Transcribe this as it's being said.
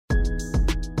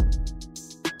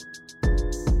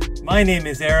My name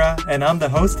is Era, and I'm the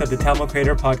host of the Tamil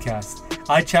Creator Podcast.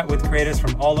 I chat with creators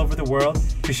from all over the world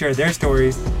to share their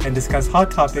stories and discuss hot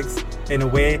topics in a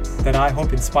way that I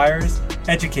hope inspires,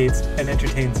 educates, and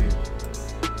entertains you.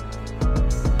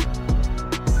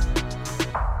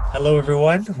 Hello,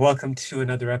 everyone. Welcome to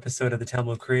another episode of the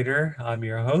Tamil Creator. I'm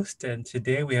your host, and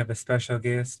today we have a special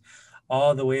guest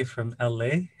all the way from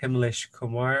LA, Himalesh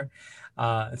Kumar,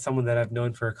 someone that I've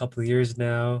known for a couple of years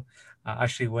now.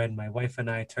 Actually, when my wife and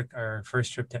I took our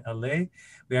first trip to LA,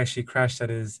 we actually crashed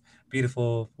at his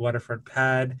beautiful waterfront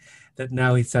pad that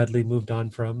now he sadly moved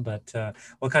on from, but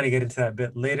we'll kind of get into that a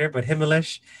bit later. But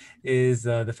Himalesh is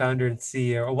the founder and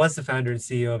CEO, or was the founder and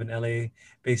CEO of an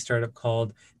LA-based startup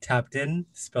called Tapdn,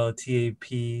 spelled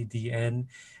Tapdn.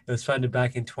 It was founded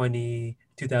back in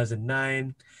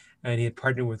 2009, and he had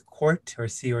partnered with Cort, or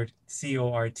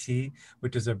C-O-R-T,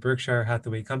 which is a Berkshire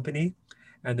Hathaway company.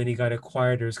 And then he got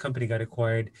acquired, or his company got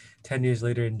acquired 10 years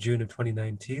later in June of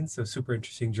 2019. So super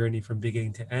interesting journey from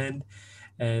beginning to end.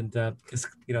 And his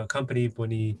company, when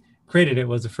he created it,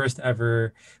 was the first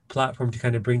ever platform to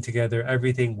kind of bring together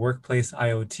everything workplace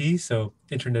IoT, so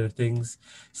Internet of Things,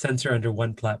 sensor under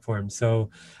one platform.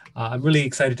 So I'm really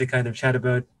excited to kind of chat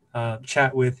with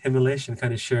Himalesh and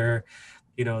kind of share,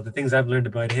 the things I've learned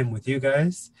about him with you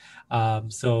guys.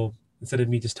 So instead of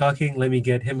me just talking, let me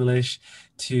get Himalesh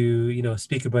to,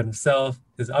 speak about himself,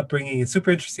 his upbringing. It's super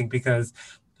interesting because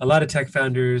a lot of tech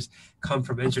founders come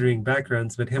from engineering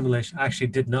backgrounds, but Himalesh actually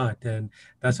did not. And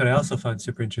that's what I also found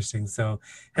super interesting. So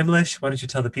Himalesh, why don't you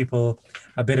tell the people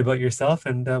a bit about yourself,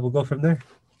 and we'll go from there.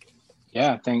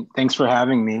 Yeah, thanks for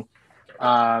having me.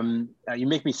 You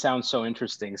make me sound so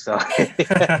interesting. So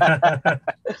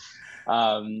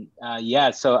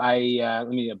so let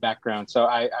me a background. So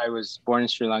I was born in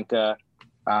Sri Lanka.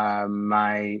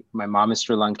 My mom is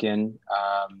Sri Lankan.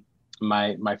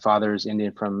 My father is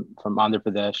Indian from Andhra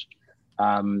Pradesh.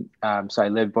 So I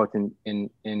lived both in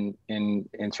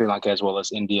Sri Lanka as well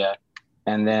as India.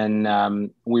 And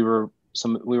then we were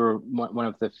one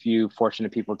of the few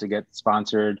fortunate people to get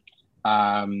sponsored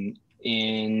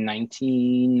in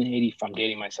 1980. I'm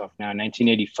dating myself now.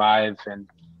 1985, and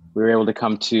we were able to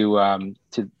come to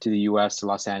the U.S., to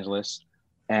Los Angeles,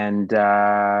 and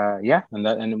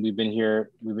we've been here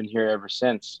ever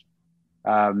since.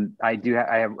 I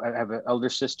have an elder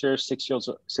sister, 6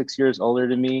 years older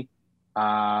than me,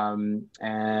 and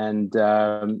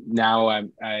now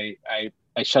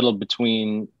I shuttled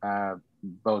between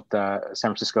both San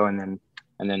Francisco and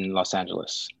then Los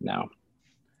Angeles now.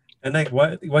 And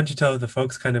why don't you tell the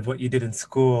folks kind of what you did in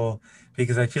school?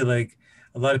 Because I feel like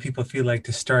a lot of people feel like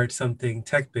to start something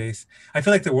tech-based, I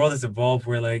feel like the world has evolved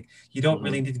where you don't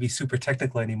really need to be super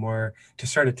technical anymore to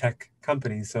start a tech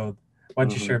company. So why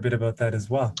don't you share a bit about that as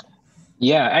well?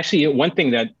 Yeah, actually, one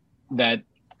thing that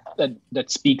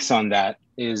speaks on that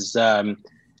is I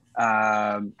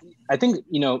think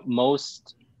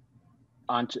most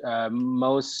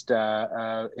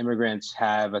immigrants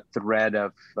have a thread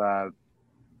of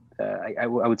I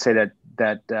would say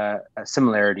that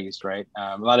similarities, right?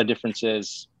 A lot of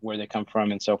differences where they come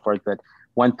from and so forth. But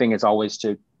one thing is always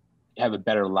to have a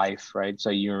better life, right?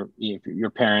 So your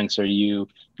parents or you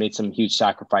made some huge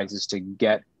sacrifices to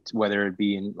get, whether it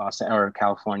be in Los Angeles or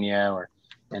California or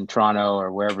in Toronto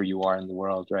or wherever you are in the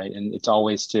world, right? And it's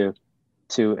always to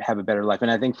have a better life.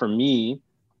 And I think for me,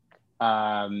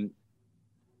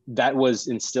 that was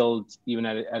instilled even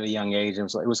at a young age. It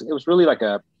was really like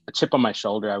a chip on my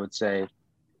shoulder, I would say,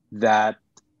 that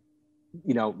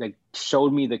they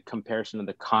showed me the comparison of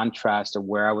the contrast of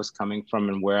where I was coming from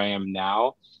and where I am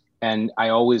now. And I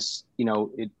always,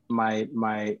 my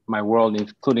world,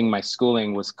 including my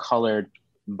schooling, was colored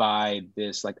by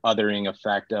this othering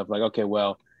effect of okay,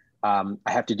 well, I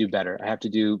have to do better. I have to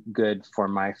do good for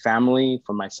my family,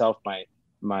 for myself,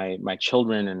 my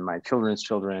children and my children's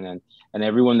children, and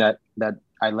everyone that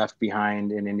I left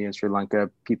behind in India and Sri Lanka,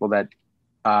 people that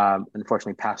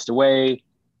unfortunately passed away,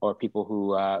 or people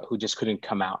who just couldn't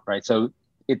come out, right? So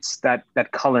it's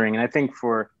that coloring. And I think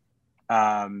for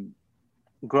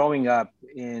growing up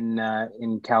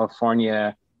in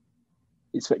California,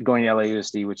 it's going to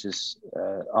LAUSD, which is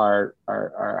our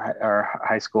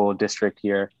high school district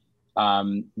here,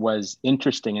 was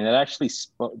interesting, and that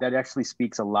actually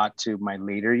speaks a lot to my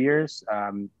later years,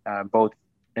 both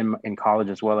in college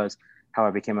as well as how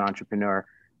I became an entrepreneur.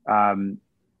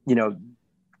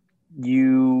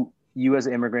 You as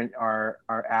an immigrant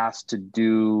are asked to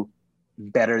do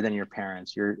better than your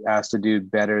parents. You're asked to do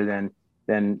better than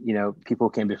people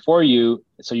who came before you,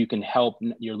 so you can help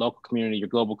your local community, your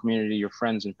global community, your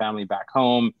friends and family back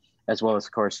home, as well as,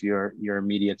 of course, your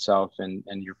immediate self and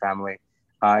your family.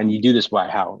 And you do this by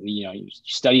how, you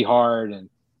study hard, and,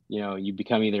 you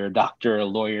become either a doctor, a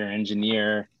lawyer,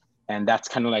 engineer. And that's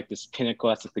kind of like this pinnacle.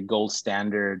 That's like the gold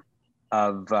standard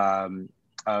of,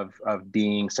 of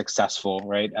being successful.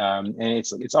 Right. And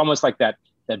it's almost like that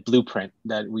blueprint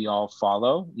that we all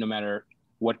follow, no matter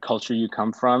what culture you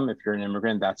come from. If you're an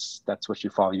immigrant, that's what you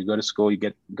follow. You go to school,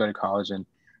 go to college.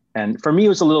 And for me, it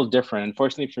was a little different.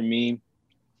 Unfortunately for me,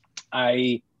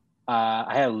 I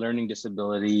I had a learning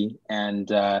disability,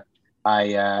 and I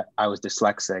was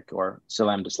dyslexic, or still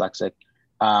am dyslexic.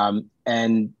 And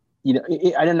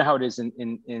I don't know how it is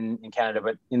in Canada,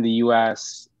 but in the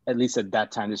U.S., at least at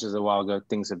that time, this is a while ago.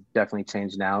 Things have definitely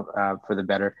changed now for the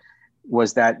better.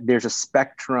 Was that there's a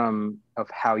spectrum of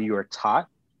how you are taught,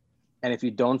 and if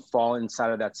you don't fall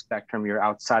inside of that spectrum, you're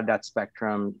outside that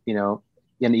spectrum.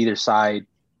 In either side,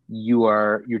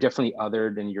 you're definitely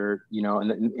othered, and you're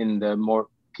in the more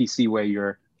PC way,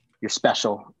 you're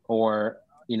special, or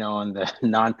in the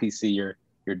non PC,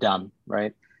 you're dumb,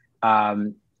 right?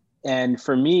 Um, and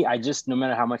for me, I just, no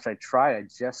matter how much I tried,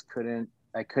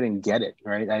 I couldn't get it,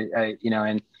 right?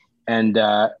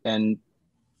 And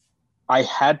I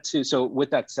had to. So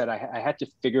with that said, I had to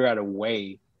figure out a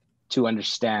way to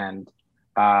understand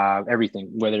everything,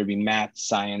 whether it be math,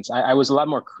 science. I was a lot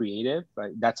more creative.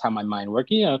 Right? That's how my mind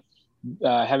worked.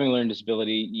 Having learned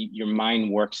disability, your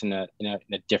mind works in a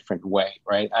different way,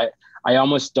 right? I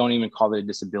almost don't even call it a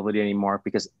disability anymore,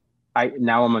 because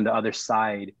now I'm on the other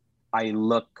side. I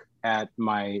look at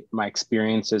my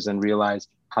experiences and realize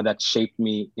how that shaped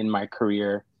me in my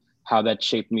career, how that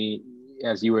shaped me,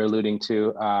 as you were alluding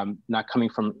to, not coming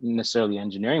from necessarily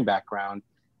engineering background,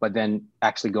 but then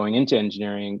actually going into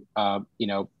engineering, on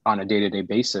a day-to-day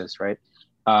basis, right?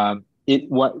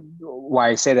 Why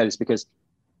I say that is because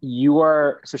you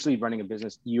are, especially running a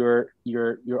business, you're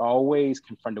always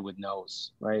confronted with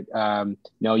no's, right?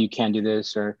 No, you can't do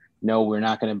this, or no, we're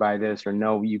not going to buy this, or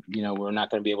no, we're not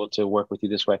going to be able to work with you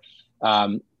this way.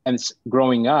 And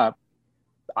growing up,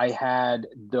 I had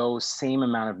those same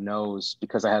amount of no's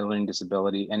because I had a learning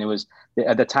disability, and it was,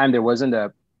 at the time, there was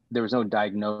no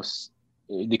diagnose.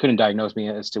 They couldn't diagnose me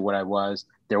as to what I was.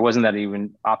 There wasn't that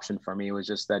even option for me. It was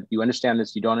just that you understand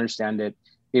this, you don't understand it.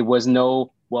 It was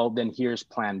no, well, then here's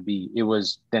plan B. It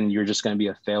was, then you're just going to be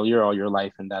a failure all your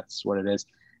life, and that's what it is.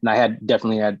 And I had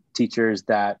definitely had teachers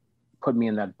that put me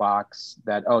in that box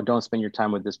that, oh, don't spend your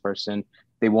time with this person.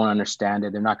 They won't understand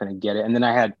it. They're not going to get it. And then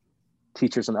I had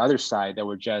teachers on the other side that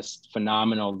were just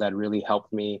phenomenal, that really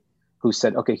helped me, who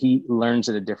said, okay, he learns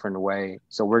it a different way,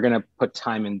 so we're going to put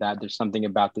time in that. There's something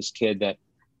about this kid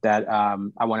that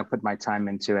I want to put my time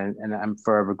into, and I'm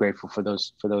forever grateful for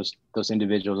those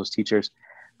individuals, those teachers.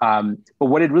 But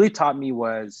what it really taught me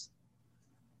was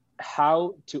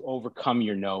how to overcome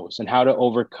your no's, and how to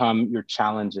overcome your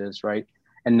challenges, right?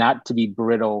 And not to be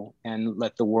brittle and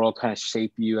let the world kind of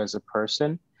shape you as a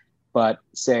person, but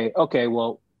say, okay,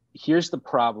 well, here's the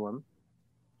problem.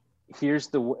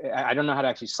 I don't know how to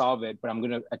actually solve it, but I'm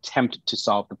going to attempt to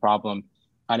solve the problem.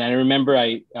 And I remember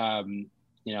I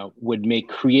would make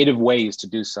creative ways to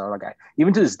do so. Like,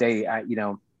 even to this day,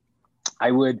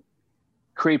 I would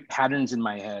create patterns in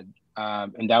my head.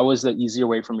 And that was the easier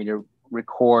way for me to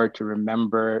record, to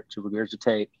remember, to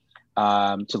regurgitate,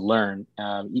 to learn.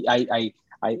 An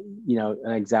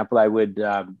example, I would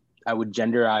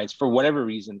genderize, for whatever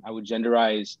reason, I would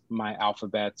genderize my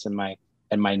alphabets and my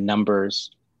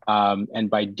numbers. And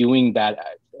by doing that,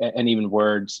 and even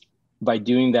words, by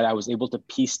doing that, I was able to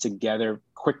piece together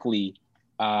quickly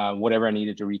whatever I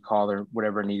needed to recall, or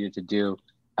whatever I needed to do.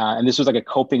 And this was like a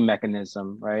coping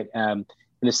mechanism, right? And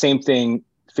the same thing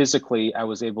physically, I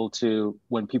was able to,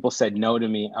 when people said no to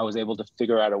me, I was able to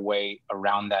figure out a way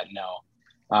around that no.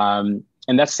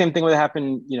 And that's the same thing that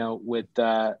happened, with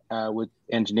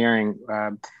engineering.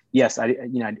 Yes, I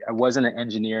wasn't an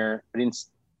engineer. I didn't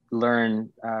learn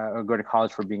or go to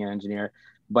college for being an engineer,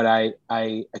 but I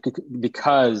could,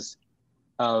 because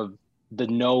of the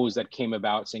no's that came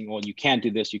about, saying, well, you can't do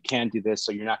this,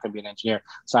 so you're not going to be an engineer.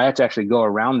 So I had to actually go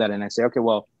around that, and I say, okay,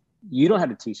 well, you don't have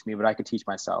to teach me, but I could teach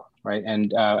myself, right?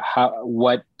 And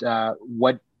what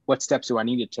steps do I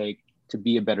need to take to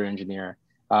be a better engineer?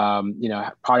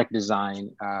 Product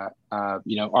design,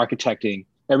 architecting,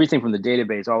 everything from the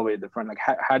database all the way to the front. Like,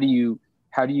 how do you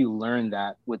learn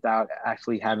that without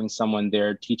actually having someone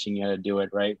there teaching you how to do it,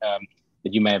 right?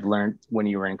 That you may have learned when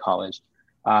you were in college.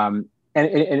 And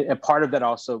a part of that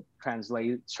also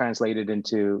translated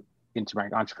into my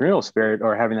entrepreneurial spirit,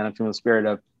 or having that entrepreneurial spirit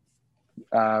of,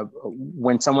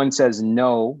 when someone says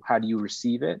no, how do you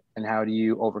receive it, and how do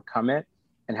you overcome it,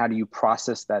 and how do you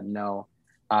process that no?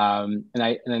 And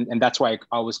that's why I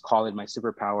always call it my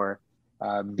superpower,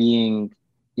 being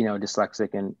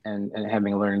dyslexic and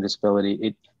having a learning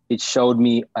disability, it showed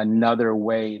me another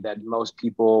way that most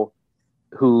people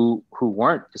who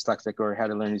weren't dyslexic or had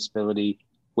a learning disability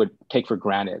would take for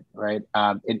granted, right?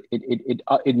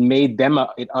 It made them,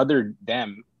 it othered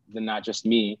them, than not just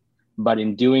me, but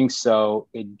in doing so,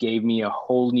 it gave me a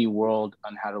whole new world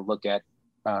on how to look at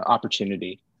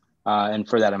opportunity, and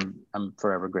for that, I'm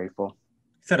forever grateful.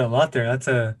 You said a lot there. That's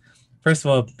a First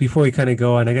of all, before we kind of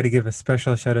go on, I got to give a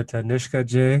special shout out to Nishka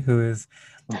J, who is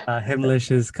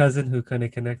Himlish's cousin, who kind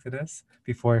of connected us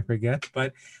before I forget.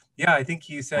 But yeah, I think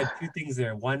you said two things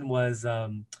there. One was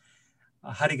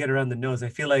how to get around the nose. I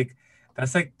feel like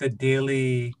that's like the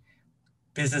daily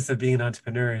business of being an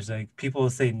entrepreneur is like people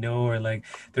will say no, or like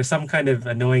there's some kind of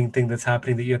annoying thing that's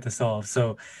happening that you have to solve.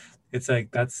 So it's like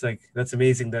that's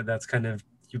amazing that that's kind of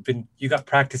you got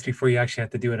practice before you actually have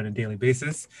to do it on a daily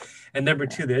basis. And number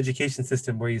two, the education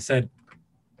system, where you said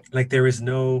like there is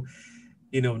no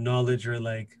knowledge or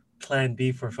like plan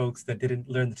B for folks that didn't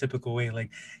learn the typical way.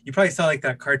 Like you probably saw like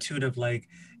that cartoon of like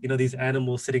these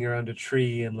animals sitting around a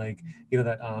tree, and like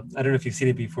that I don't know if you've seen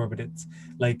it before, but it's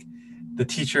like the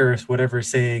teacher or whatever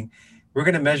saying, we're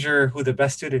going to measure who the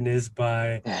best student is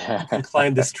by who can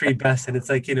climb this tree best. And it's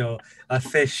like a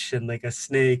fish and like a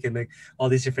snake and like all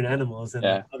these different animals, and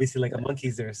like Yeah, obviously like a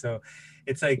monkey's there. So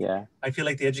it's like yeah, I feel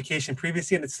like the education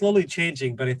previously, and it's slowly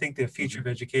changing, but I think the future mhm, of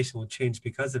education will change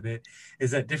because of it,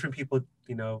 is that different people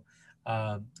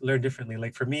learn differently.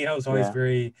 Like for me, I was always yeah,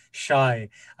 very shy.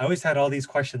 I always had all these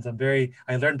questions.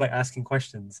 I learned by asking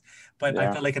questions, but I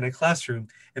yeah, felt like in a classroom,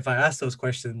 if I asked those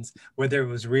questions, whether it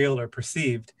was real or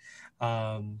perceived,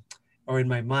 um, or in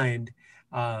my mind,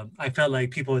 I felt like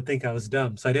people would think I was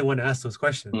dumb. So I didn't want to ask those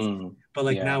questions. mm, But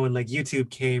like yeah, now when like YouTube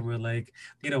came, or like,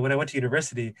 when I went to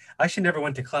university, I actually never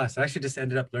went to class. I actually just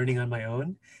ended up learning on my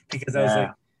own, because I was like,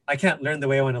 yeah, I can't learn the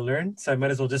way I want to learn. So I might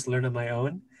as well just learn on my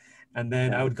own. And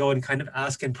then I yeah, would go and kind of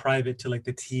ask in private to like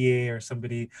the TA or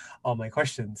somebody all my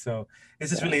questions. So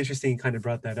it's just yeah, really interesting you kind of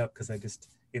brought that up, because I just,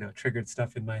 triggered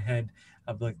stuff in my head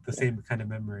of like the yeah. same kind of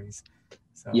memories.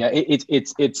 So Yeah, it's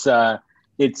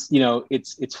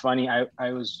funny.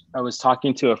 I was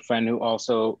talking to a friend who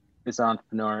also is an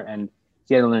entrepreneur, and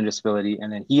he had a learning disability,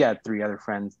 and then he had three other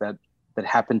friends that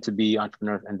happened to be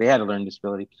entrepreneurs, and they had a learning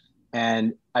disability.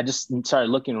 And I just started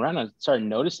looking around and started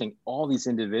noticing all these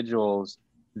individuals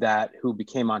that who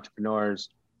became entrepreneurs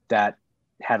that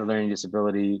had a learning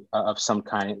disability of some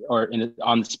kind, or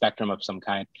on the spectrum of some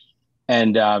kind.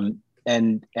 And I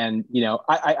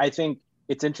think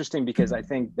it's interesting because I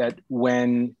think that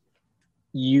when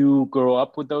you grow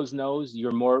up with those no's,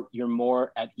 you're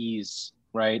more at ease,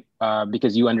 right?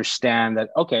 Because you understand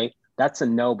that, okay, that's a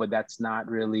no, but that's not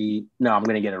really no. I'm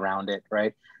going to get around it,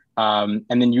 right? And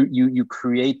then you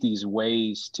create these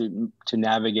ways to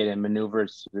navigate and maneuver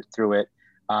through it.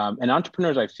 And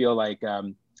entrepreneurs, I feel like,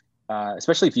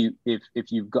 especially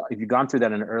if you've gone through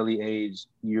that at an early age,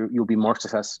 you'll be more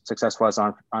successful as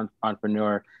an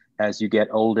entrepreneur as you get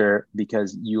older,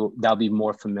 because that'll be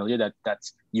more familiar,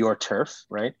 that's your turf,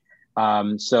 right?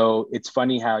 So it's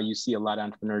funny how you see a lot of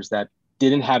entrepreneurs that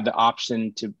didn't have the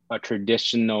option to a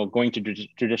traditional going to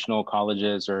traditional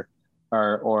colleges, or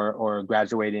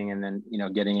graduating and then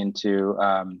getting into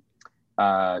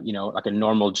like a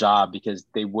normal job, because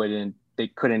they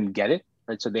couldn't get it,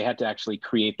 right? So they had to actually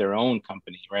create their own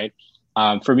company, right?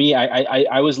 For me,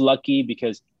 I was lucky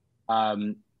because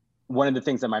um, one of the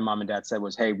things that my mom and dad said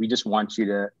was, "Hey, we just want you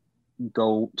to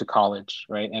go to college,"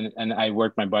 right? And I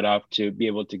worked my butt off to be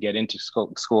able to get into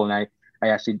school, and I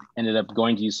actually ended up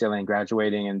going to UCLA and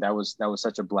graduating, and that was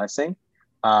such a blessing.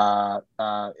 But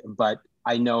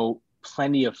I know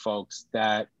plenty of folks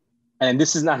that, and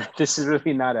this is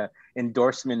really not a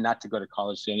endorsement not to go to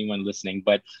college to anyone listening,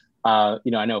 but I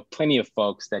know plenty of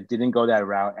folks that didn't go that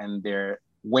route, and they're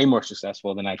way more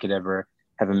successful than I could ever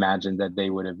have imagined that they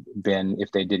would have been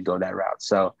if they did go that route.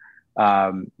 So,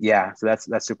 yeah, so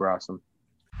that's super awesome.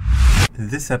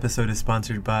 this episode is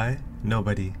sponsored by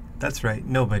nobody. That's right,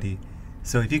 nobody.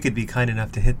 So if you could be kind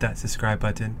enough to hit that subscribe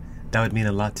button, that would mean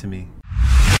a lot to me.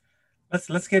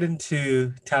 Let's get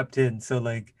into tapped in. So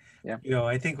like, Yeah.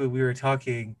 I think when we were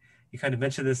talking, you kind of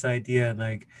mentioned this idea, and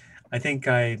like I think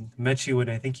I met you when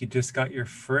I think you just got your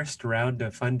first round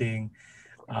of funding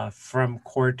from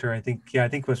Court, or I think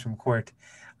it was from Court,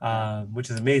 Uh-huh. which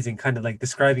is amazing. Kind of like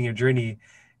describing your journey.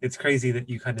 It's crazy that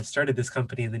you kind of started this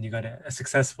company and then you got a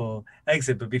successful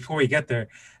exit. But before we get there,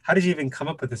 how did you even come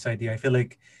up with this idea? I feel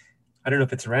like I don't know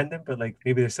if it's random, but like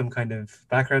maybe there's some kind of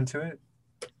background to it.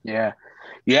 Yeah.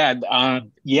 Yeah.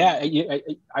 Yeah.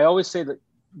 I always say that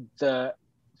the,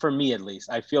 for me at least,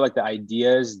 I feel like the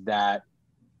ideas that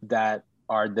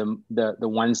are the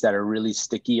ones that are really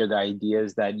sticky, or the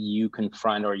ideas that you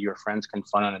confront or your friends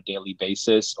confront on a daily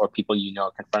basis, or people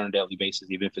confront on a daily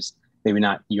basis, even if it's maybe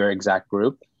not your exact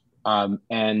group.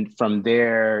 And from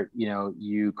there,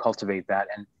 you cultivate that,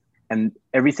 and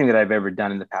everything that I've ever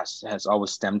done in the past has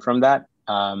always stemmed from that.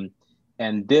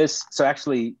 And this, so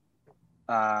actually,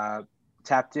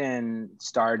 Tapped In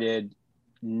started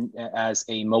as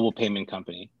a mobile payment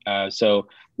company. So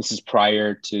this is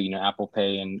prior to Apple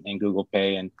Pay and Google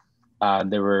Pay, and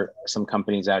there were some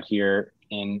companies out here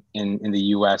in the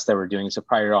U.S. that were doing it. So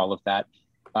prior to all of that,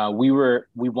 we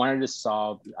wanted to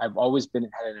solve. I've always had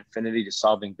an affinity to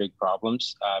solving big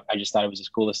problems. I just thought it was the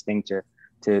coolest thing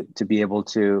to be able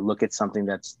to look at something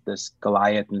that's this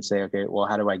Goliath and say, okay, well,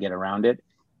 how do I get around it?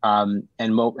 And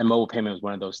mobile payment was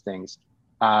one of those things.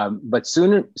 But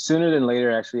sooner than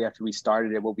later, actually, after we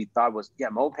started it, what we thought was, yeah,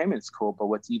 mobile payment is cool, but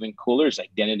what's even cooler is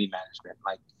identity management,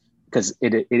 because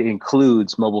it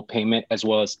includes mobile payment as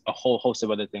well as a whole host of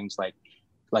other things like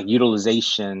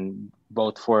utilization,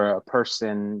 both for a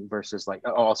person versus like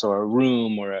also a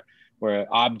room or an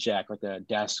object like a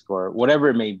desk or whatever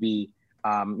it may be.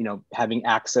 Having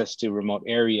access to a remote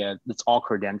area that's all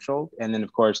credentialed, and then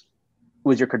of course,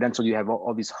 with your credential, you have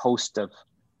all these host of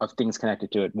things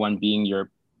connected to it. One being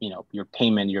your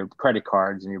payment, your credit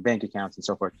cards and your bank accounts and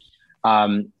so forth.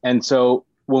 And so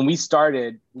when we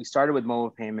started with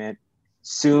mobile payment.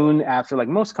 Soon after, like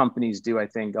most companies do, I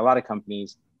think a lot of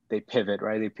companies, they pivot,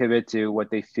 right? They pivot to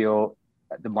what they feel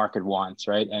the market wants,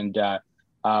 right? And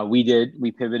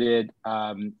we pivoted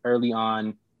early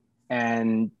on,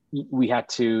 and we had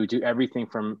to do everything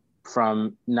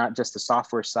from not just the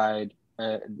software side,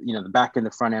 the back end,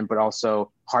 the front end, but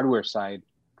also hardware side,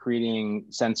 creating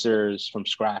sensors from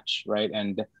scratch, right?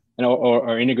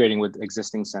 Or integrating with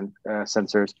existing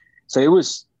sensors. So it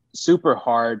was super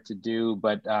hard to do,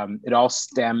 but it all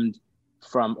stemmed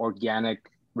from organic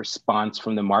response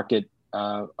from the market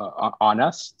on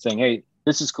us saying, hey,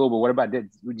 this is cool, but what about this?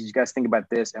 Did you guys think about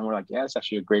this? And we're like, yeah, it's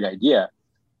actually a great idea.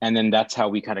 And then that's how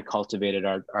we kind of cultivated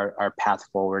our path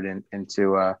forward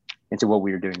into what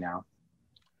we are doing now.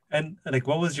 And like,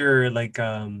 what was your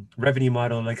revenue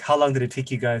model? Like, how long did it take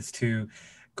you guys to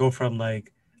go from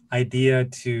like idea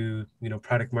to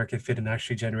product market fit and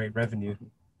actually generate revenue?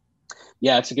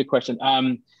 Yeah, that's a good question.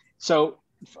 So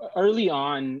early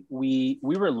on, we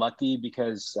were lucky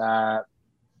because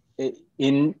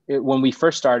when we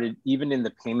first started, even in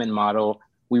the payment model,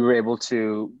 we were able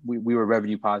to we were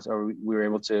revenue positive, or we were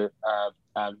able to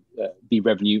be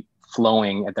revenue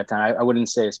flowing at that time. I wouldn't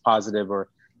say it's positive, or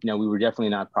we were definitely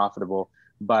not profitable,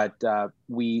 but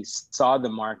we saw the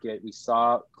market, we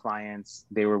saw clients,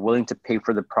 they were willing to pay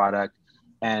for the product.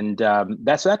 And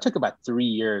that took about 3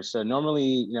 years. So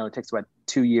normally, it takes about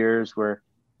 2 years where,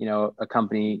 a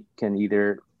company can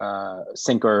either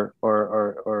sink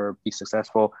or be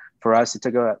successful. For us, it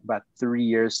took about 3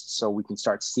 years so we can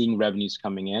start seeing revenues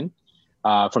coming in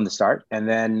from the start. And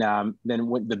then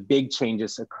when the big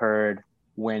changes occurred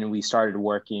when we started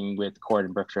working with Cord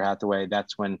and Berkshire Hathaway,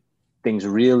 that's when things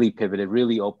really pivoted,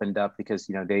 really opened up, because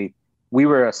we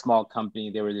were a small company.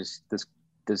 They were this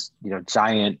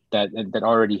giant that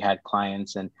already had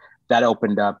clients, and that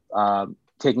opened up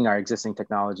taking our existing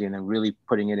technology and then really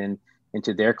putting it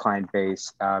into their client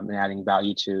base, and adding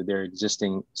value to their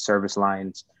existing service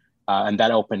lines, and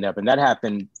that opened up, and that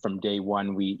happened from day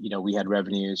one. We had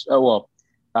revenues.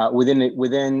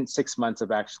 Within 6 months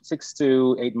of 6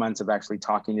 to 8 months of actually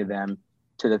talking to them,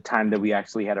 to the time that we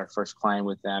actually had our first client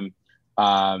with them,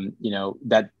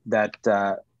 that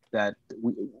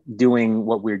doing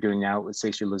what we're doing now with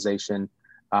SaaS utilization,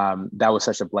 that was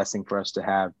such a blessing for us to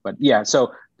have. But yeah,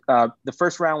 so the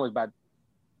first round was about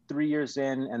 3 years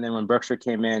in, and then when Berkshire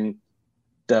came in,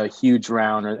 the huge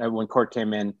round, or when Cord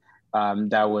came in,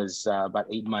 that was about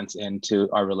 8 months into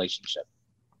our relationship.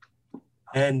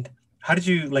 And how did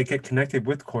you get connected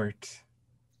with Cord?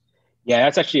 Yeah,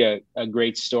 that's actually a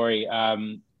great story.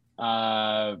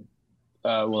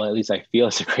 Well, at least I feel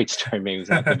it's a great story. Maybe it's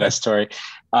not the best story.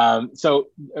 So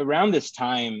around this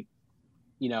time,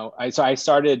 I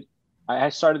started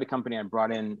the company. I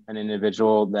brought in an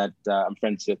individual that I'm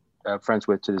friends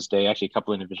with to this day. Actually, a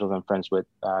couple of individuals I'm friends with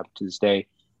to this day.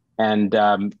 And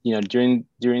during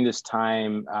this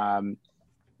time,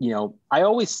 I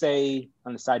always say,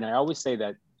 on the side note, I always say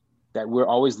that we're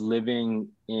always living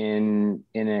in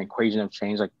an equation of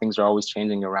change. Like, things are always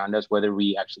changing around us, whether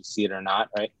we actually see it or not,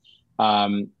 right?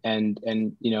 And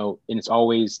it's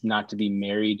always not to be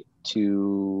married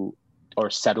to or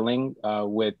settling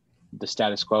with the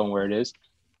status quo and where it is.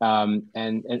 And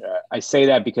I say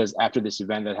that because after this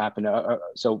event that happened,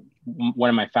 so one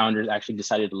of my founders actually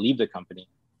decided to leave the company,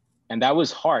 And that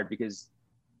was hard because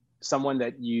someone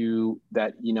that you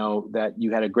had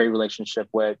a great relationship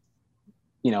with,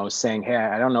 saying, hey,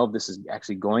 I don't know if this is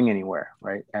actually going anywhere,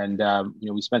 right? And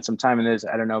we spent some time in this.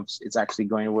 I don't know if it's actually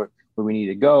going where we need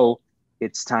to go.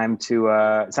 It's time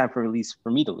for release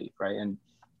for me to leave, right? And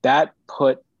that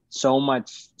put so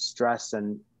much stress,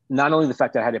 and not only the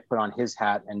fact that I had to put on his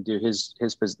hat and do his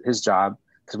job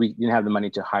because we didn't have the money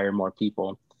to hire more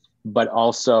people, but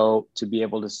also to be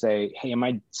able to say, hey, am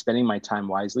I spending my time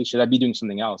wisely? Should I be doing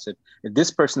something else? If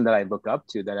this person that I look up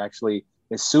to that actually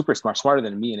is super smart, smarter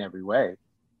than me in every way,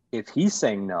 if he's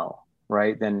saying no,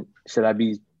 right, then should I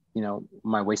be, am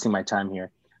I wasting my time here?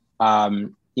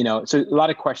 So a lot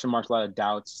of question marks, a lot of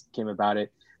doubts came about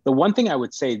it. The one thing I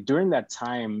would say during that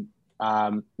time,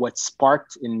 what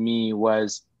sparked in me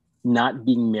was not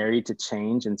being married to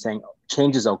change and saying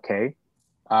change is okay.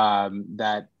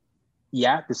 That,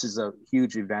 yeah, this is a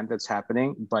huge event that's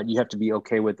happening, but you have to be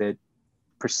okay with it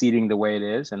proceeding the way it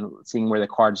is and seeing where the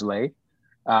cards lay,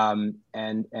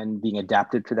 and being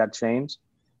adapted to that change.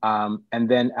 And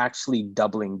then actually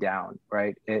doubling down,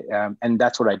 right? And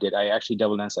that's what I did. I actually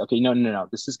doubled down and said, okay, no,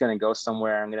 this is going to go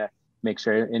somewhere. I'm going to make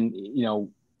sure. And,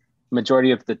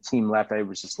 majority of the team left. I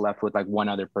was just left with like one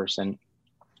other person.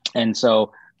 And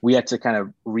so we had to kind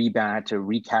of rebound, to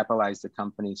recapitalize the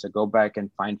company. So go back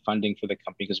and find funding for the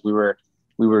company, because we were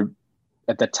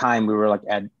at the time, we were like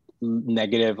at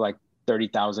negative like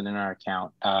 30,000 in our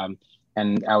account.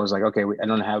 And I was like, okay, I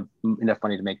don't have enough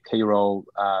money to make payroll.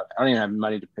 I don't even have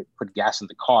money to put gas in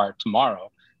the car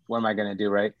tomorrow. What am I going to do,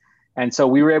 right? And so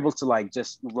we were able to like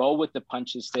just roll with the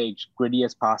punches, stay gritty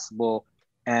as possible.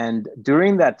 And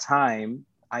during that time,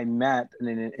 I met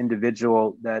an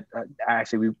individual that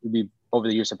actually we over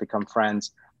the years have become friends,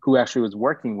 who actually was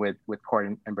working with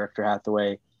Court and Berkshire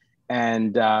Hathaway.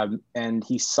 And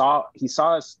he saw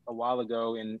us a while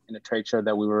ago in a trade show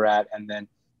that we were at, and then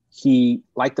he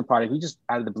liked the product. He just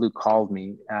out of the blue called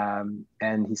me,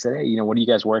 and he said, hey, what are you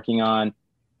guys working on?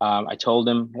 I told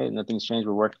him, hey, nothing's changed.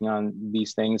 We're working on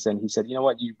these things. And he said, you know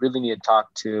what, you really need to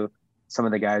talk to some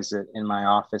of the guys in my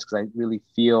office, because I really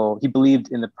feel he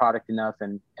believed in the product enough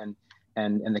and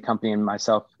the company and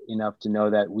myself enough to know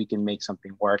that we can make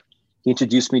something work. He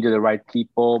introduced me to the right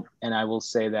people. And I will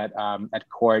say that at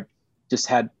Court just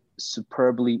had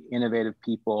superbly innovative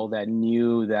people that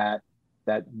knew that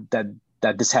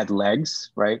this had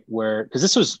legs, right? Because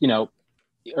this was,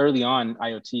 early on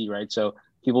IoT, right? So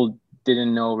people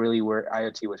didn't know really where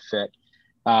IoT would fit.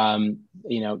 The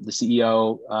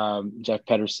CEO, Jeff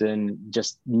Pedersen,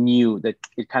 just knew that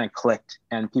it kind of clicked,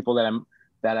 and people that I'm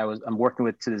working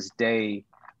with to this day,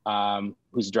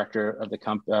 who's director of the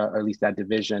company, or at least that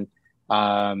division,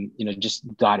 just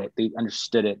got it. They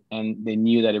understood it, and they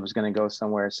knew that it was going to go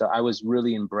somewhere. So I was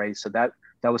really embraced. So that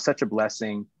was such a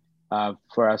blessing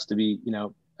for us to be,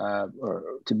 or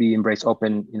to be embraced,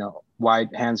 open,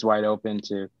 hands wide open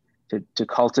to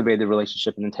cultivate the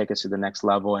relationship and then take us to the next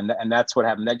level. And that's what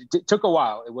happened. That took a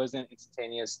while. It wasn't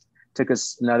instantaneous. It took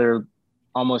us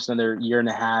almost another year and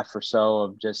a half or so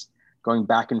of just going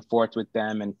back and forth with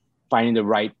them and finding the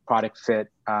right product fit.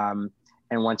 And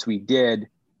once we did,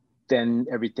 then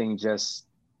everything just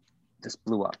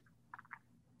blew up.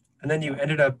 And then you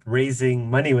ended up raising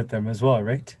money with them as well,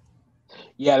 right?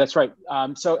 Yeah, that's right.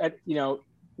 So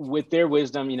with their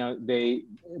wisdom, they,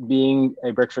 being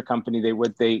a Berkshire company,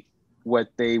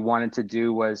 what they wanted to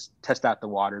do was test out the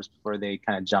waters before they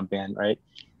kind of jump in, right?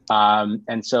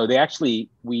 And so they actually,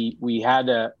 we had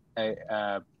a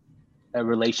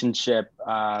relationship,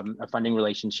 a funding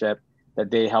relationship that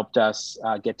they helped us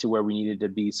get to where we needed to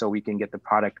be, so we can get the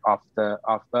product the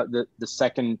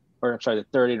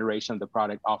third iteration of the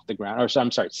product off the ground,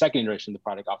 second iteration of the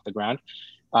product off the ground,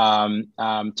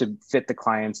 to fit the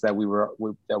clients that we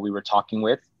were talking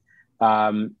with.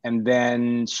 And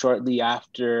then shortly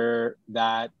after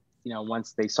that,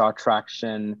 once they saw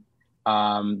traction,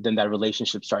 then that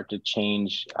relationship started to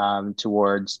change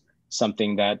towards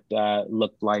something that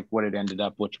looked like what it ended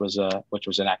up, which was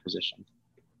an acquisition.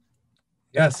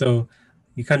 Yeah, so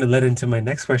you kind of led into my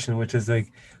next question, which is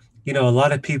like, a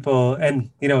lot of people, and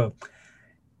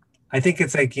I think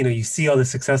it's like, you see all the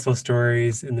successful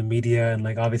stories in the media, and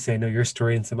like obviously I know your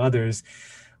story and some others,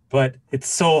 but it's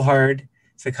so hard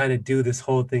to kind of do this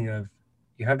whole thing of,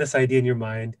 you have this idea in your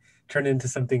mind, turn it into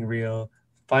something real,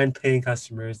 find paying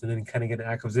customers, and then kind of get an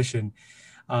acquisition.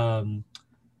 What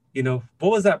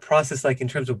was that process like in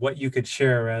terms of what you could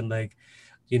share around, like,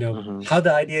 Mm-hmm. how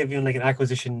the idea of even like an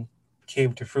acquisition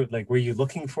came to fruit? Like, were you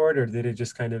looking for it, or did it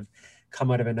just kind of come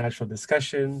out of a natural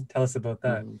discussion? Tell us about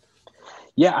that. Mm-hmm.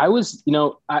 Yeah, I was,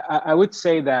 I would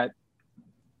say that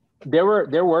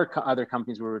other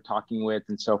companies we were talking with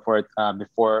and so forth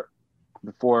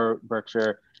before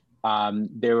Berkshire.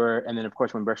 There were, and then of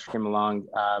course when Berkshire came along,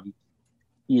 I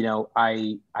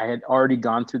had already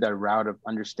gone through that route of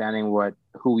understanding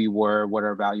who we were, what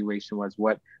our valuation was,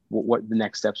 what the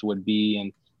next steps would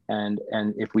be, and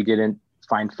if we didn't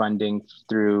find funding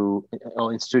through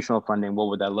institutional funding, what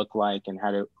would that look like, and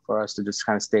for us to just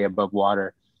kind of stay above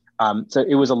water. So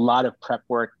it was a lot of prep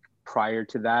work prior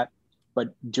to that,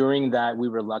 but during that we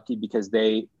were lucky because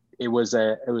it's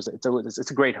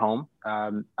a great home.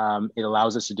 It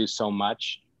allows us to do so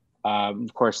much.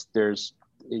 Of course, there's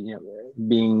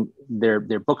being their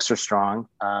books are strong,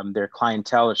 their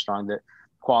clientele is strong, the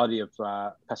quality of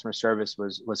customer service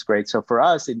was great. So for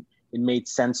us, it made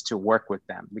sense to work with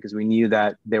them because we knew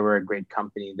that they were a great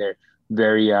company. They're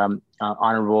very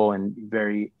honorable and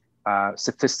very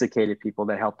sophisticated people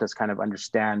that helped us kind of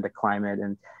understand the climate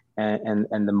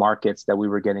and the markets that we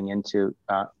were getting into.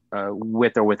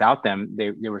 With or without them,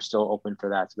 they were still open for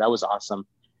that. So that was awesome.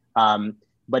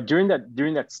 But during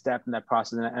that step in that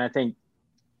process, and I think,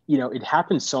 it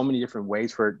happened so many different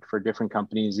ways for different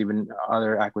companies, even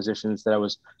other acquisitions that I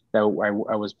was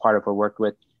part of or worked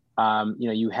with.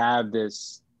 You have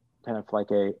this kind of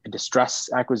like a distress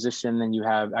acquisition, and you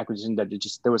have acquisition that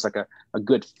there was like a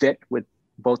good fit with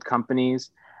both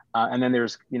companies. And then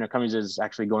there's, companies that's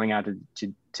actually going out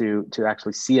to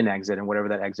actually see an exit and whatever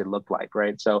that exit looked like,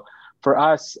 right? So for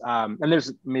us, and there's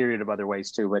a myriad of other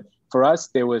ways too, but for us,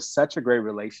 there was such a great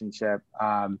relationship.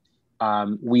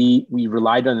 We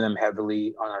relied on them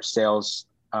heavily on our sales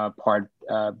part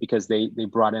because they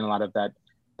brought in a lot of that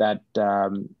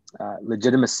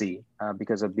legitimacy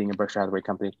because of being a Berkshire Hathaway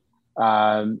company.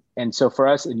 And so for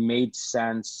us, it made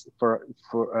sense for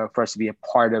us to be a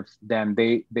part of them.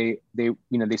 They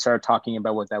started talking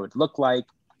about what that would look like.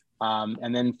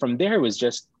 And then from there, it was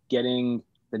just getting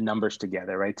the numbers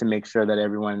together, right? To make sure that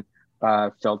everyone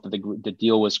felt that the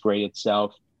deal was great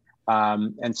itself.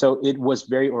 And so it was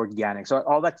very organic. So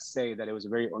all that to say that it was a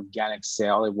very organic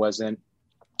sale. It wasn't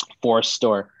forced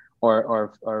or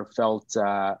felt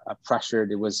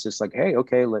pressured. It was just like, hey,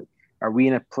 okay, are we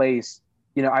in a place?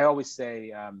 I always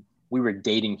say we were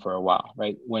dating for a while,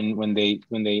 right? When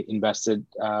they invested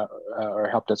or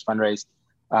helped us fundraise,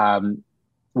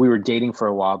 we were dating for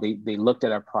a while. They looked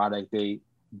at our product. They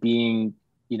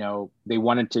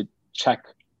wanted to check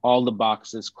all the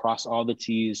boxes, cross all the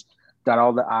T's, dot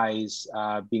all the I's.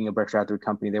 Being a Berkshire Hathaway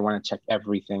company, they want to check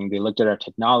everything. They looked at our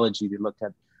technology. They looked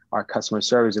at our customer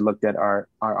service. They looked at our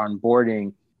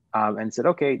onboarding and said,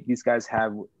 okay, these guys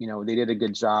have, they did a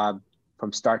good job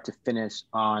from start to finish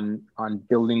on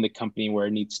building the company where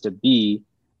it needs to be.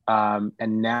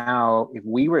 And now if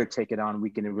we were to take it on, we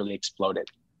can really explode it.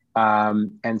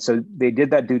 And so they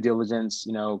did that due diligence,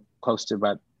 close to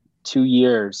about 2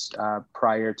 years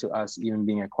prior to us even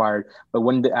being acquired. But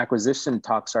when the acquisition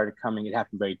talk started coming, it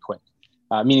happened very quick,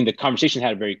 meaning the conversation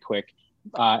had very quick.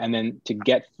 And then to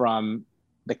get from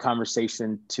the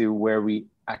conversation to where we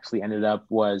actually ended up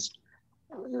was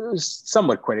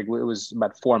somewhat quick. It was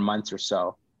about 4 months or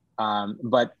so.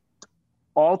 But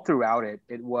all throughout it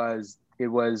was,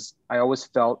 I always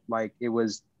felt like it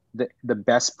was the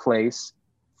best place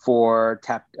for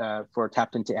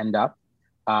Tapton to end up.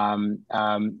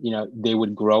 They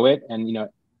would grow it, and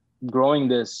growing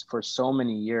this for so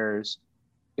many years,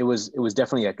 it was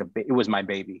definitely like it was my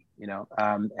baby,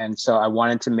 and so I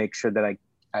wanted to make sure that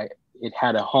it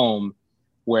had a home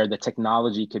where the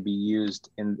technology could be used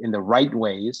in the right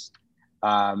ways,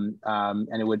 and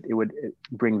it would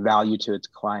bring value to its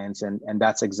clients, and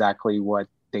that's exactly what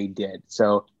they did.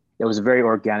 So it was a very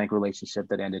organic relationship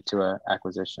that ended to an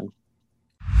acquisition.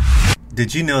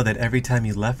 Did you know that every time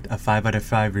you left a 5 out of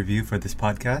 5 review for this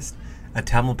podcast, a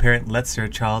Tamil parent lets their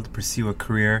child pursue a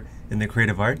career in the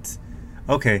creative arts?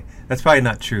 Okay, that's probably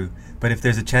not true, but if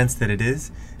there's a chance that it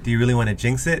is, do you really want to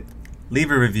jinx it?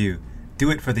 Leave a review.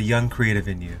 Do it for the young creative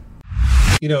in you.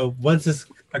 Once this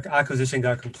acquisition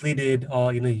got completed,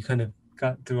 you kind of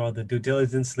got through all the due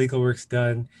diligence, legal work's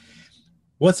done.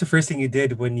 What's the first thing you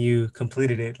did when you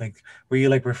completed it? Like, were you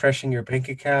like refreshing your bank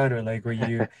account, or like, were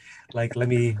you like, let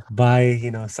me buy,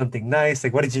 something nice?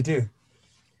 Like, what did you do?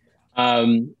 I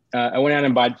went out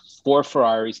and bought 4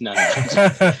 Ferraris. No.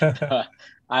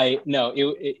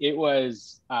 It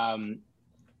was,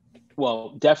 well,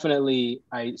 definitely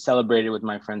I celebrated with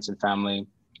my friends and family.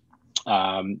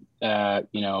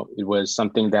 It was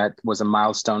something that was a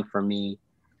milestone for me.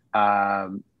 I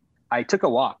took a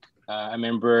walk. I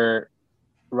remember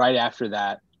right after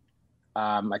that,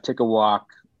 I took a walk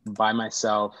by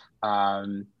myself,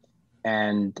 and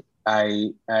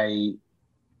I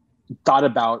thought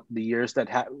about the years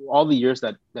all the years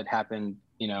that happened,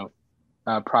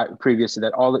 previous to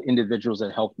that, all the individuals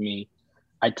that helped me.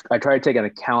 I try to take an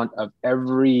account of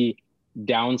every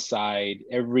downside,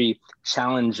 every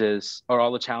challenges, or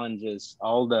all the challenges,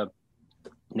 all the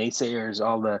naysayers,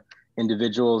 all the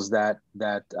individuals that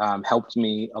helped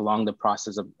me along the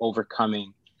process of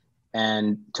overcoming,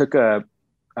 and took a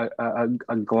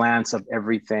glance of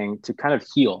everything to kind of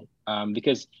heal.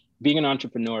 Because being an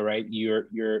entrepreneur, right,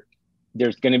 you're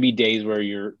there's going to be days where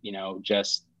you're,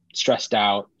 just stressed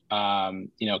out,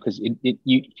 because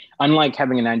you, unlike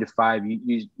having a 9 to 5,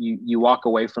 you walk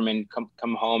away from it and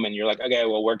come home and you're like, okay,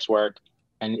 well, work's work,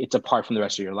 and it's apart from the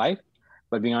rest of your life.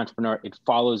 But being an entrepreneur, it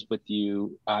follows with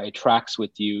you, it tracks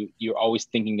with you. You're always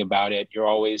thinking about it. You're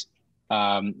always,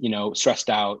 stressed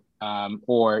out,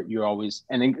 or you're always,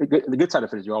 and the good side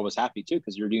of it is you're always happy too,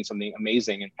 because you're doing something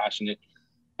amazing and passionate.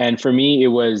 And for me, it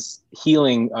was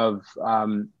healing of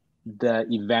the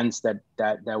events that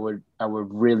were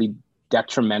really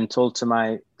detrimental to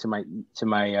my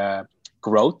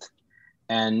growth,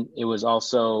 and it was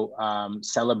also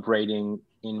celebrating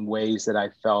in ways that I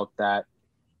felt that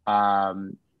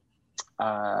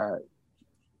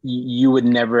you would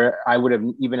never, I would have,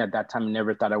 even at that time,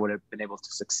 never thought I would have been able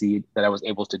to succeed, that I was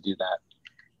able to do that.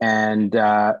 And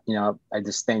I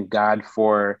just thank God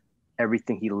for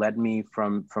everything He led me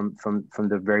from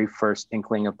the very first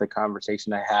inkling of the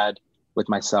conversation I had with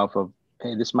myself of,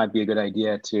 hey, this might be a good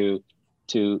idea, to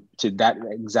that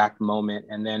exact moment.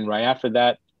 And then right after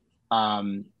that,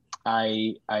 I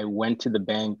went to the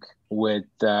bank with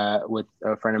a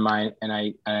friend of mine,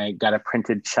 and I got a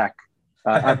printed check,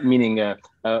 meaning a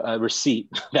receipt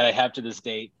that I have to this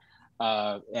date.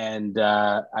 So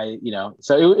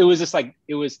it was just like,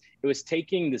 it was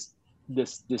taking this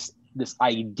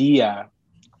idea,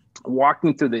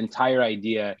 walking through the entire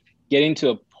idea, getting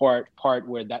to a part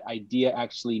where that idea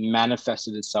actually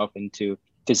manifested itself into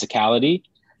physicality.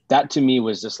 That to me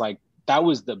was just like, that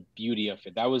was the beauty of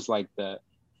it. That was like the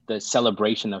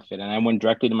celebration of it. And I went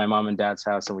directly to my mom and dad's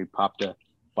house, and we popped a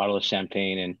bottle of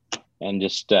champagne and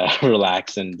just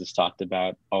relaxed and just talked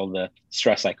about all the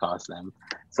stress I caused them.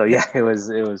 So yeah, it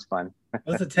was fun. It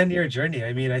was a 10-year journey.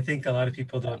 I mean, I think a lot of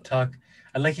people don't talk,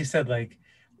 and like you said, like,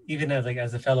 even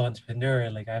as a fellow entrepreneur,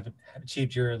 like, I haven't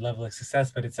achieved your level of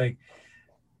success, but it's like,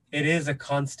 it is a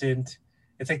constant,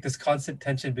 it's like this constant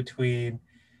tension between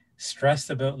stress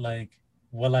about, like,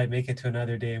 will I make it to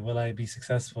another day? Will I be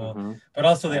successful? Mm-hmm. But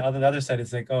also on the other side,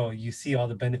 it's like, oh, you see all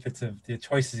the benefits of the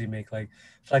choices you make, like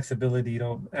flexibility. You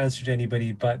don't answer to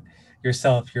anybody but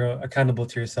yourself. You're accountable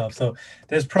to yourself. So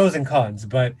there's pros and cons,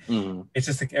 but Mm-hmm. it's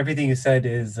just like everything you said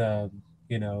is,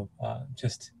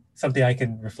 just something I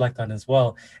can reflect on as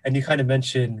well. And you kind of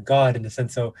mentioned God in the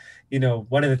sense. So,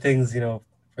 one of the things,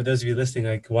 for those of you listening,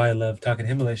 like, why I love talking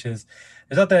to Himmlish is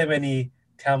there's not that many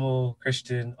Tamil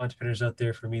Christian entrepreneurs out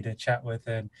there for me to chat with.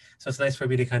 And so it's nice for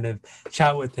me to kind of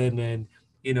chat with him. And,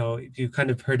 if you kind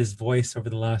of heard his voice over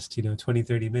the last, 20,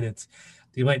 30 minutes,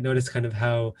 you might notice kind of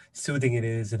how soothing it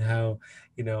is, and how,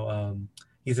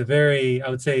 he's I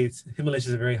would say Himmlish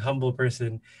is a very humble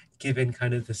person, given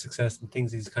kind of the success and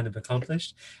things he's kind of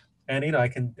accomplished. And, I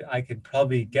can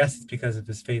probably guess it's because of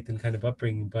his faith and kind of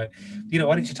upbringing. But, why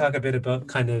don't you talk a bit about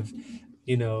kind of,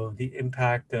 the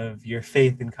impact of your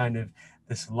faith in kind of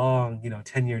this long,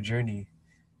 10-year journey?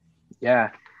 Yeah.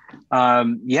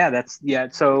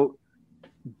 So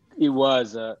it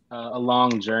was a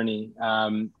long journey.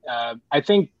 I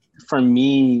think for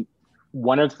me,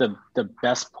 one of the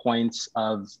best points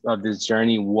of this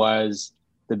journey was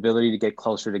the ability to get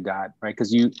closer to God, right?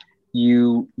 Because you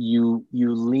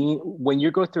lean, when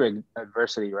you go through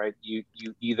adversity, right? You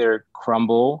either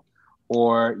crumble,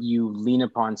 or you lean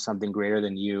upon something greater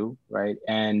than you, right?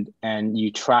 And you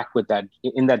track with that,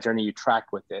 in that journey, you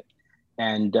track with it.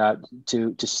 And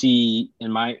to see,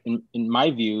 in my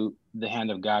view, the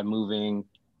hand of God moving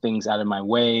things out of my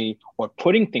way, or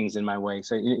putting things in my way.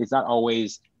 So it's not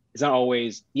always,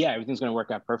 yeah, everything's going to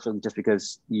work out perfectly just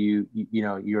because you're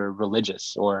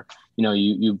religious, or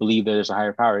you believe that there's a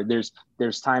higher power. There's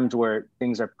times where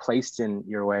things are placed in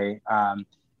your way,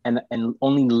 and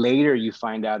only later you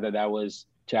find out that was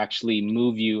to actually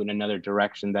move you in another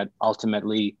direction that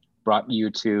ultimately brought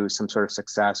you to some sort of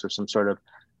success or some sort of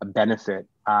a benefit.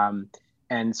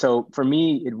 And so for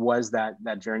me, it was that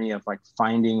journey of like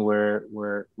finding where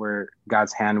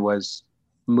God's hand was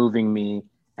moving me,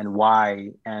 and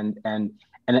why. And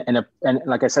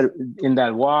like I said, in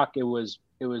that walk, there was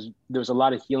a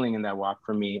lot of healing in that walk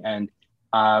for me. And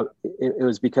it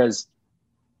was because,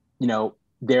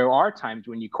 there are times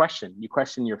when you question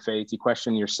your faith, you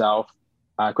question yourself.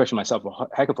 I question myself a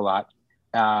heck of a lot.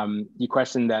 You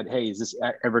question that, hey, is this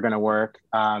ever going to work?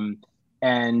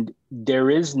 And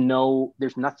there's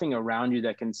nothing around you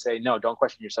that can say, no, don't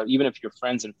question yourself. Even if your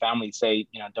friends and family say,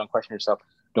 don't question yourself,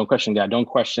 don't question God, don't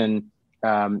question,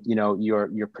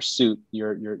 your pursuit,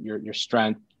 your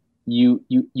strength.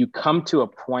 You come to a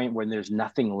point where there's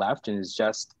nothing left and it's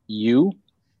just you,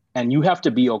 and you have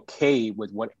to be okay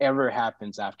with whatever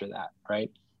happens after that,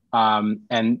 right?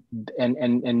 And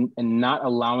not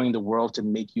allowing the world to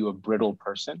make you a brittle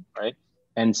person, right?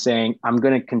 And saying, I'm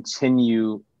going to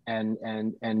continue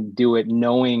and do it,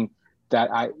 knowing that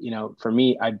for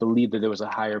me, I believe that there was a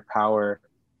higher power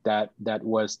that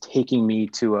was taking me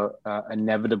to a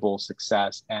inevitable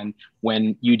success. And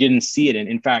when you didn't see it, and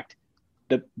in fact,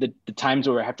 the times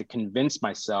where I have to convince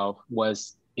myself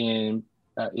was in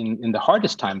the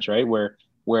hardest times, right? Where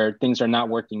things are not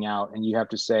working out, and you have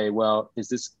to say, well, is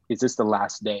this the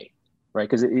last day, right?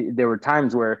 Because there were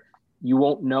times where you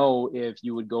won't know if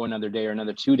you would go another day or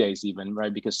another 2 days even,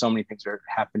 right? Because so many things are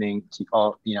happening to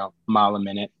all, mile a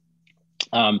minute.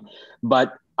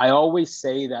 But I always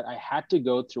say that I had to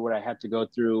go through what I had to go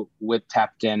through with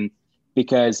Tapped In,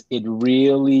 because it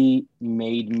really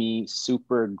made me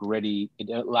super gritty. It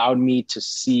allowed me to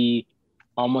see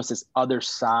almost this other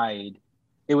side.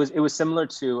 It was similar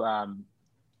to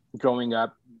growing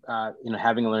up,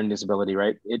 having a learning disability,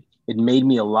 right? It made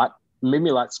me a lot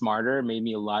smarter, made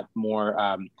me a lot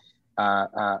more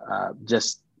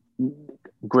just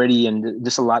gritty, and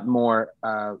just a lot more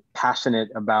passionate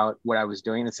about what I was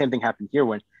doing. The same thing happened here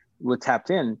when with Tapped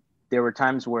In. There were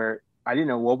times where I didn't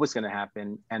know what was going to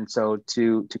happen, and so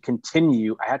to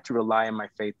continue, I had to rely on my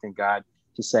faith in God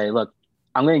to say, look,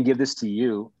 I'm going to give this to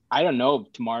you. I don't know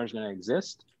if tomorrow's going to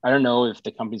exist. I don't know if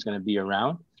the company's going to be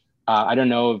around. I don't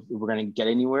know if we're going to get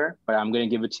anywhere, but I'm going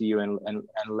to give it to you and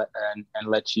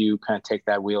let you kind of take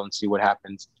that wheel and see what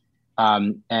happens.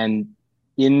 And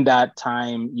in that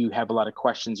time, you have a lot of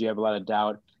questions, you have a lot of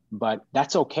doubt, but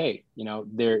that's okay.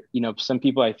 Some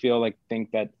people I feel like think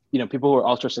that, people who are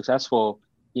ultra successful,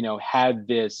 had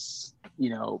this,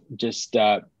 just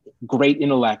great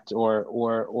intellect,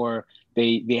 or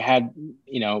they had,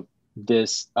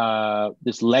 this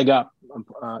leg up,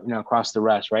 across the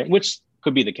rest, right? Which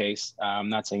could be the case. I'm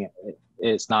not saying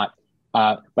it's not.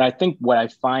 But I think what I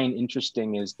find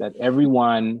interesting is that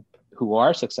everyone who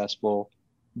are successful,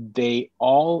 they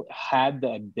all had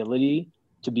the ability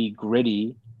to be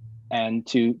gritty and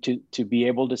to be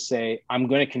able to say, I'm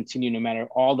going to continue no matter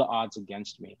all the odds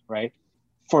against me, right?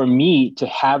 For me to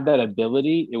have that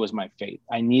ability, it was my faith.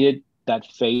 I needed that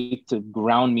faith to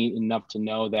ground me enough to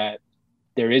know that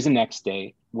there is a next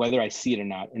day, whether I see it or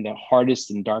not. In the hardest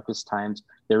and darkest times,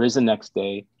 there is a next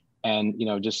day. And,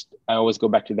 I always go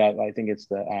back to that. I think it's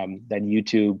that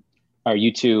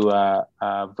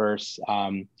U2 verse,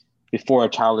 before a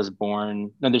child is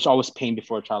born. No, there's always pain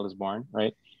before a child is born,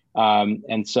 right?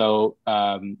 And so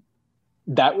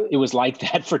that it was like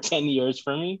that for 10 years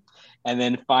for me. And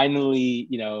then finally,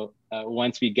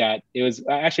 once we got, it was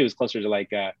closer to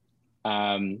like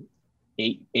 9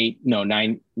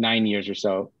 years or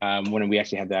so, when we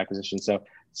actually had the acquisition. So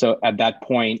at that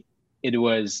point, it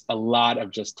was a lot of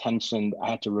just tension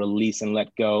I had to release and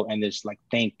let go. And just like,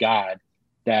 thank God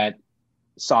that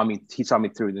he saw me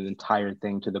through the entire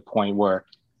thing, to the point where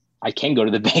I can go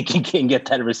to the bank and can get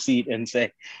that receipt and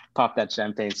say, pop that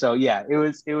champagne. So yeah,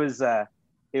 it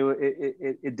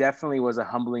definitely was a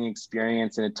humbling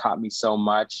experience, and it taught me so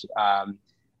much,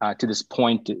 to this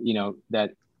point,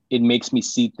 that it makes me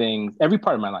see things, every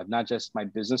part of my life, not just my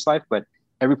business life, but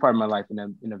every part of my life in a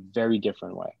very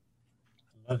different way.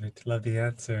 Love it. Love the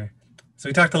answer. So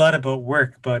we talked a lot about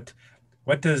work, but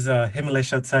what does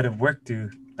Himalish outside of work do?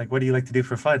 Like, what do you like to do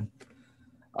for fun?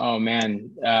 Oh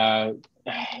man,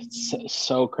 it's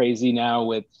so crazy now.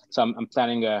 So I'm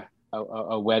planning a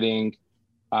wedding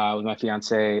with my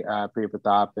fiance, Priya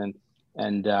Pratap,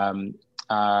 and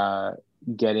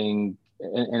getting,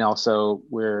 and also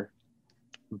we're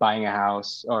buying a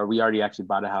house, or we already actually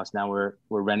bought a house. Now we're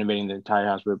renovating the entire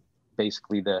house. We're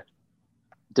basically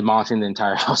demolishing the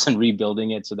entire house and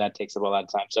rebuilding it. So that takes up a lot of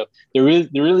time. So there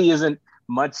really isn't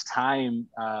much time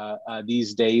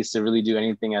these days to really do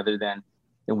anything other than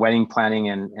the wedding planning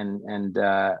and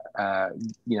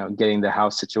getting the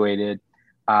house situated.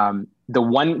 The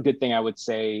one good thing I would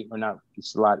say, or not,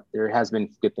 it's a lot, there has been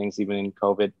good things even in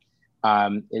COVID,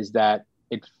 is that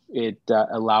it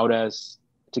allowed us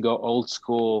to go old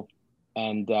school.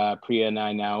 And Priya and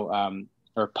I now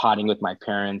are potting with my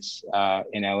parents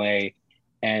in LA.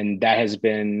 And that has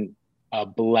been a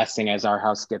blessing as our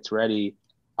house gets ready.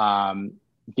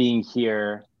 Being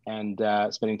here and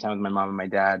spending time with my mom and my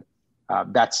dad,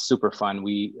 that's super fun.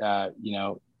 We,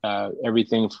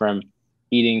 everything from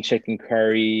eating chicken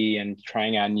curry and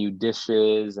trying out new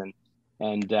dishes and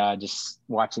just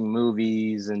watching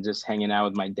movies and just hanging out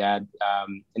with my dad.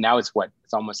 And now it's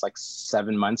almost like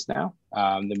 7 months now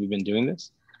that we've been doing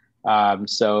this.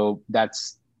 So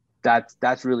that's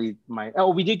really my. Oh,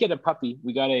 we did get a puppy.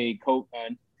 We got a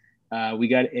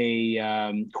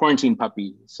quarantine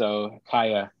puppy. So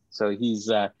Kaya. So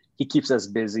he keeps us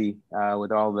busy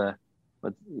with all the.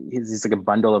 He's like a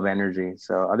bundle of energy.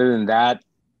 So other than that,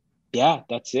 yeah,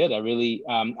 that's it.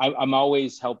 I'm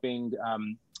always helping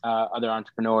other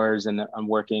entrepreneurs, and I'm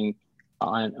working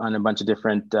on a bunch of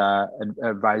different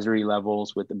advisory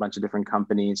levels with a bunch of different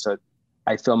companies. So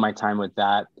I fill my time with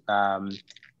that.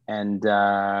 And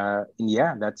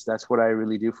yeah, that's what I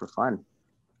really do for fun.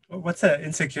 What's the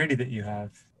insecurity that you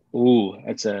have? Ooh,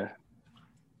 that's a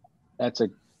that's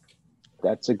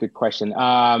a good question.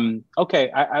 Okay,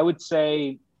 I would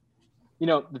say,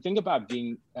 the thing about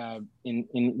being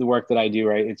in the work that I do,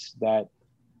 right? It's that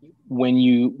when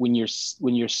you're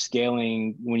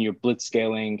scaling, when you're blitz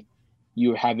scaling,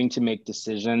 you're having to make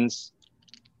decisions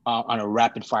on a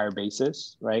rapid fire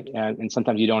basis, right? And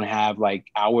sometimes you don't have like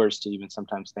hours to even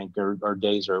sometimes think, or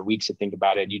days or weeks to think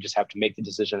about it. You just have to make the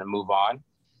decision and move on.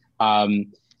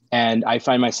 And I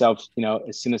find myself,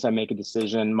 as soon as I make a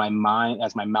decision, my mind,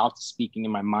 as my mouth is speaking,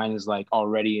 and my mind is like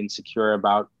already insecure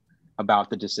about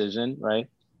the decision, right?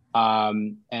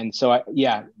 And so,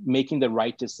 making the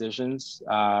right decisions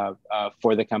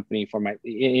for the company, for my,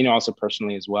 also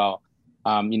personally as well.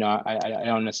 I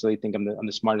don't necessarily think I'm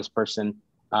the smartest person,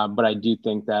 but I do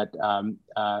think that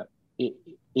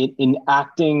in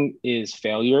acting is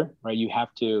failure, right? You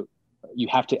have to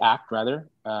act rather.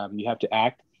 You have to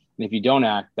act, and if you don't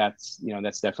act, that's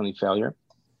definitely failure.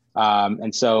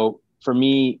 And so for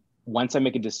me, once I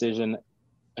make a decision,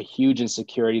 a huge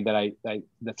insecurity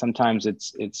that sometimes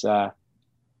it's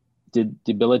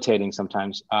debilitating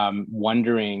sometimes,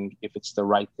 wondering if it's the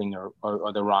right thing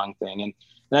or the wrong thing. And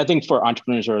I think for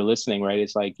entrepreneurs who are listening, right,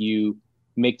 it's like you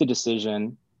make the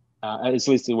decision, at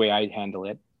least the way I handle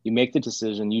it. You make the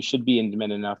decision. You should be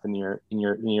independent enough in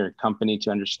your company to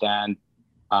understand,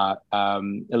 at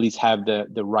least have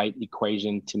the right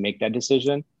equation to make that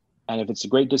decision. And if it's a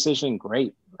great decision,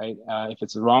 great, right? If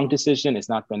it's a wrong decision, it's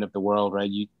not the end of the world, right?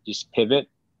 You just pivot,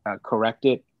 correct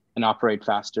it, and operate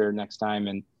faster next time,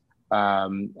 and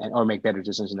or make better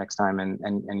decisions next time,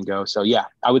 and go. So yeah,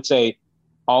 I would say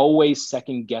always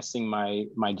second guessing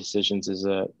my decisions is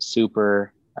a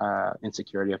super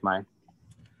insecurity of mine.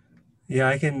 Yeah,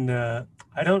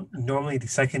 I don't normally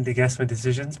second to guess my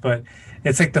decisions, but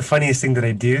it's like the funniest thing that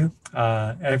I do.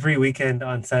 Every weekend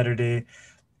on Saturday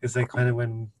is like kind of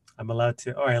when I'm allowed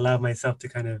to, or I allow myself to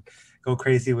kind of go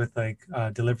crazy with like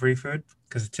delivery food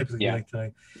because typically we Yeah. like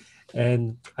to,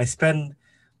 and I spend,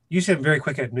 usually I'm very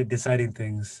quick at deciding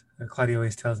things. Claudia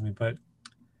always tells me, but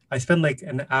I spend like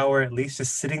an hour at least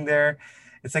just sitting there.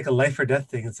 It's like a life or death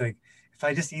thing. It's like if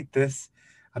I just eat this,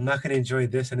 I'm not going to enjoy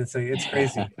this, and it's like it's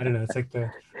crazy. I don't know. It's like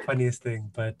the funniest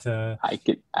thing, but I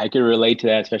could relate to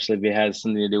that, especially if it has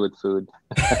something to do with food.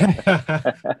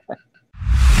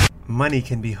 money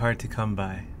can be hard to come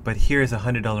by. But here's a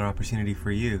 $100 opportunity for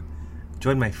you.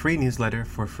 Join my free newsletter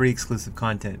for free exclusive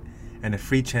content and a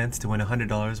free chance to win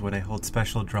 $100 when I hold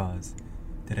special draws.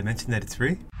 Did I mention that it's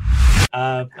free?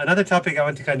 Another topic I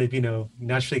want to kind of,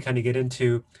 naturally kind of get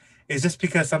into is just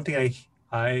because something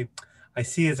I I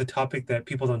see as a topic that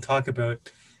people don't talk about.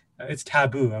 It's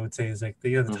taboo, I would say, is like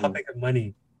the Mm-hmm. topic of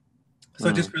money. So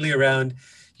Mm-hmm. just really around,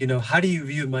 how do you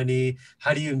view money?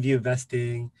 How do you view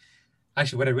investing?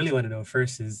 Actually, what I really want to know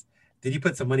first is, did you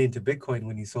put some money into Bitcoin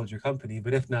when you sold your company?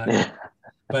 But if not,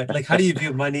 but like, how do you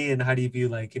view money and how do you view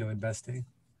like, investing?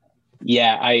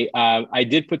 Yeah, I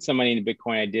did put some money into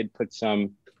Bitcoin. I did put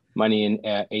some money in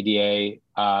ADA.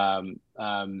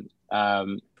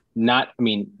 Not, I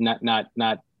mean,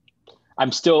 not. I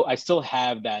still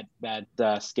have that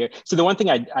scare. So the one thing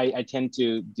I tend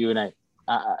to do, and I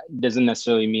doesn't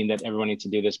necessarily mean that everyone needs to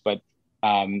do this, but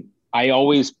I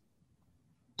always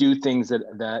do things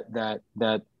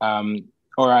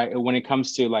or when it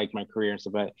comes to like my career and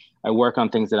stuff, I work on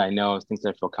things that I know, things that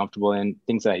I feel comfortable in,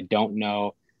 things that I don't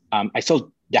know. I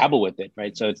still dabble with it,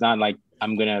 right? So it's not like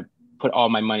I'm gonna put all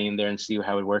my money in there and see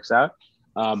how it works out.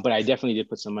 But I definitely did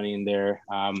put some money in there.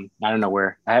 I don't know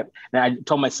where. I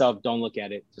told myself, don't look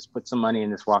at it. Just put some money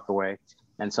and just walk away.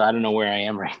 And so I don't know where I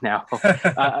am right now.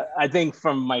 I think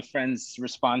from my friends'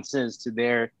 responses to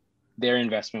their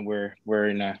investment, we're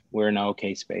in an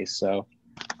okay space. So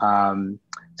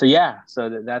yeah.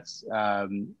 So that's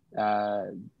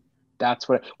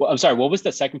what. Well, I'm sorry. What was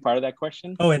the second part of that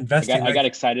question? Oh, investing. I got Like,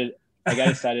 excited. I got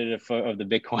excited of the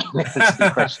Bitcoin. That's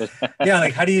the question. Yeah,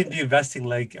 like how do you do investing?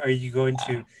 Like, are you going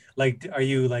to like, are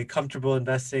you like comfortable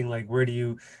investing? Like, where do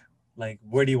you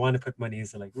want to put money?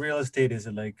 Is it like real estate? Is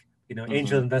it like,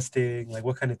 angel Mhm. investing? Like,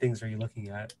 what kind of things are you looking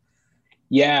at?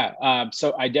 Yeah,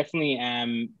 so I definitely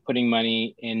am putting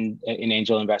money in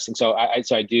angel investing. So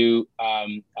I do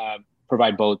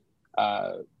provide both,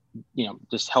 uh,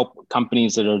 just help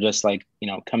companies that are just like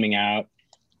coming out.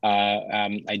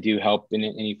 I do help in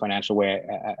any financial way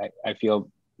I feel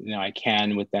I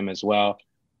can with them as well.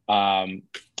 Um,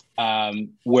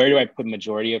 where do I put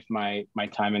majority of my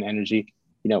time and energy?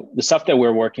 The stuff that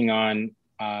we're working on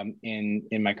in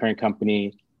my current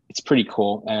company, it's pretty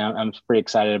cool, and I'm pretty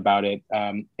excited about it.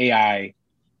 AI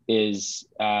is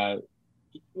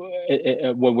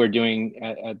what we're doing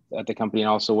at the company, and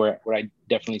also where I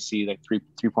definitely see like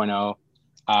 3.0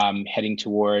 heading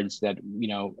towards that.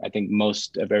 I think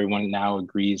most of everyone now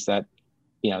agrees that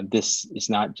this is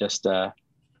not just a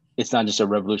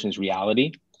revolution, it's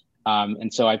reality.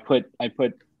 And so I put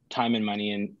time and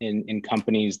money in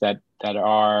companies that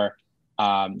are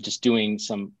just doing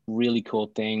some really cool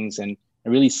things and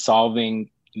really solving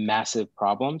massive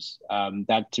problems.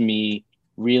 That to me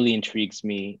really intrigues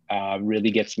me,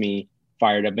 really gets me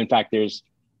fired up. In fact, there's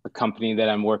a company that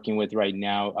I'm working with right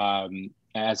now,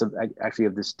 as of actually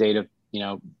of the state of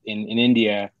in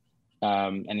India,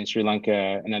 and in Sri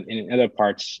Lanka and in other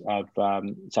parts of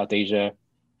South Asia.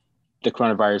 The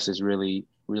coronavirus is really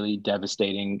really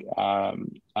devastating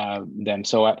them.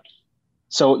 So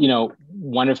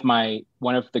one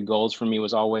of the goals for me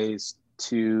was always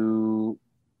to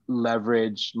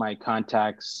leverage my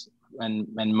contacts and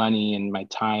money and my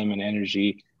time and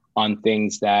energy on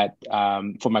things that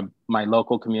for my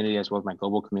local community as well as my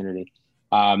global community.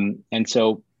 And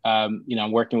so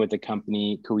I'm working with a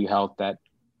company, Kui Health, that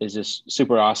is just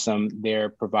super awesome. They're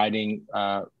providing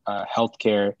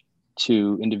healthcare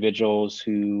to individuals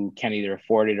who can't either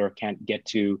afford it or can't get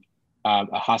to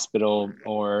a hospital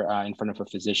or in front of a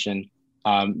physician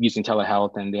using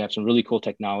telehealth. And they have some really cool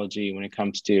technology when it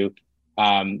comes to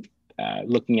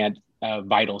looking at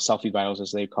selfie vitals,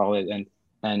 as they call it,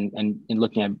 and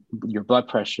looking at your blood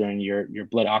pressure and your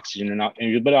blood oxygen. And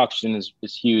your blood oxygen is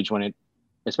huge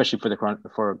especially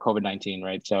for COVID-19,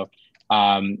 right? So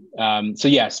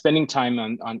yeah, spending time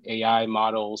on AI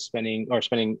models, spending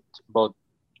both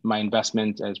my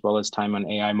investment as well as time on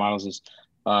AI models is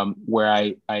where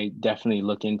I definitely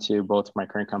look into both my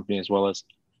current company as well as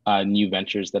new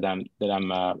ventures that I'm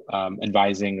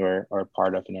advising or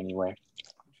part of in any way.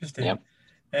 Interesting. Yep.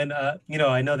 And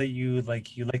I know that you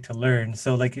like to learn.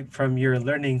 So like from your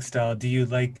learning style, do you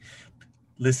like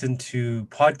listen to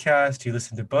podcasts? Do you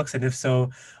listen to books? And if so,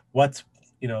 what's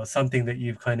something that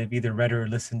you've kind of either read or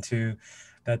listened to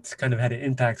that's kind of had an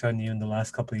impact on you in the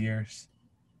last couple of years?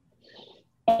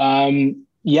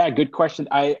 Yeah, good question.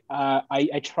 I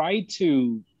try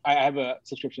to. I have a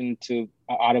subscription to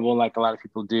Audible, like a lot of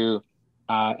people do,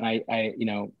 and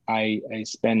I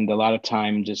spend a lot of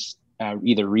time just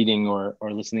either reading or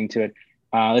listening to it.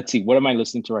 Let's see, what am I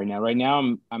listening to right now? Right now,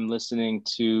 I'm listening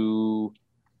to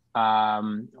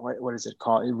what is it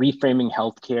called? Reframing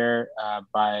Healthcare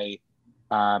by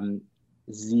um,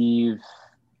 Zeev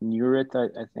Nurit.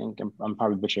 I think I'm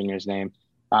probably butchering his name.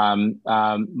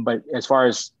 But as far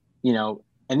as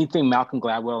anything Malcolm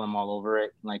Gladwell, I'm all over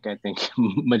it. Like I think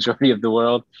majority of the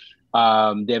world.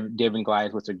 David and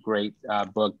Goliath was a great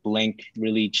book. Blink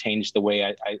really changed the way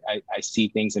I see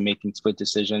things and making split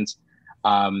decisions.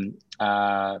 Let's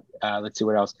see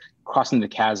what else. Crossing the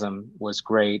Chasm was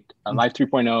great. Life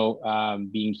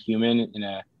 3.0, being human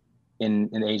in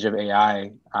the age of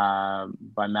AI,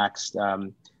 by Max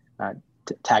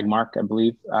Tagmark, I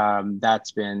believe. That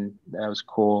was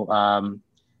cool.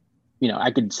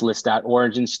 I could list out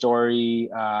Origin Story,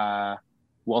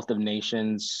 Wealth of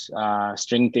Nations,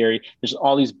 String Theory. There's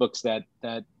all these books that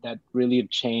really have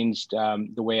changed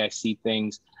the way I see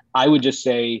things. I would just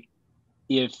say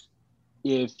if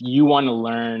you want to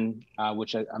learn,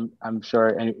 which I'm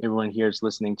sure everyone here is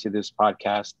listening to this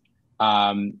podcast,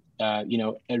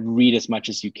 read as much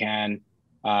as you can,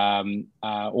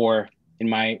 or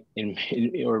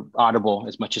or Audible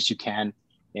as much as you can.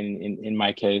 In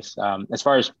my case, as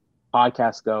far as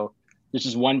podcasts go, there's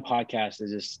just one podcast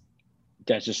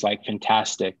that's just like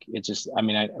fantastic. It's just, I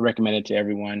mean, I recommend it to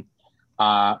everyone.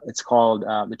 It's called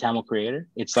The Tamil Creator.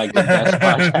 It's like the best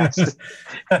podcast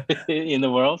in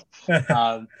the world.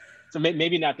 So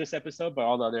maybe not this episode, but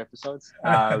all the other episodes.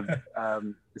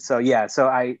 So yeah,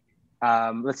 so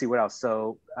let's see what else.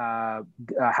 So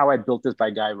How I Built This by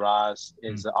Guy Raz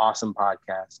is an awesome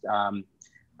podcast.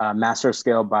 Master of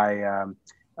Scale by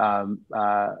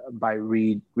by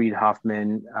Reid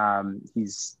Hoffman.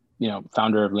 He's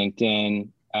founder of LinkedIn,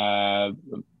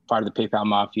 part of the PayPal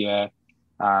mafia.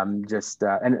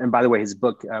 And by the way, his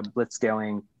book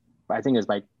Blitzscaling, I think, is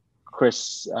by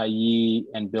Chris Yee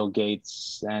and Bill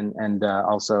Gates, and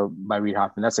also by Reid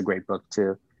Hoffman. That's a great book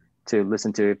to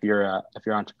listen to if you're an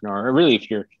entrepreneur, or really it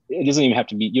doesn't even have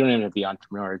to be, you don't even have to be an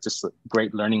entrepreneur. It's just a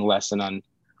great learning lesson on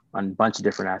a bunch of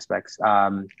different aspects.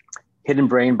 Hidden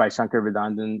Brain by Shankar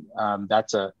Vedantam.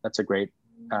 That's a great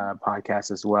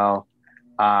podcast as well.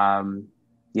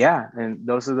 Yeah, and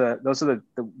those are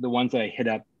the ones that I hit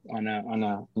up on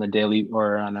a daily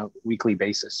or on a weekly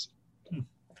basis.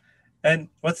 And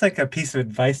what's like a piece of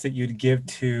advice that you'd give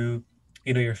to,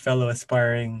 your fellow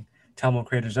aspiring Tamil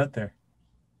creators out there?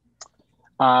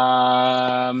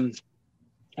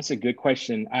 That's a good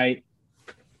question. I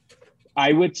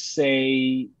would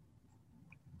say,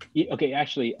 okay,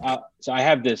 actually, so I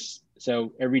have this.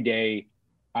 So every day,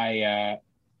 I've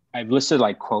listed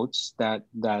like quotes that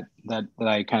I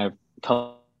kind of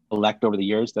collect over the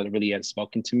years that really have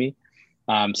spoken to me.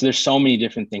 So there's so many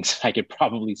different things I could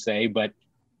probably say, but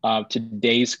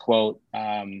today's quote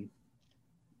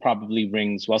probably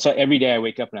rings well. So every day I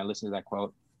wake up and I listen to that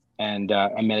quote, and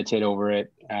I meditate over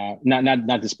it.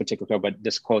 Not this particular quote, but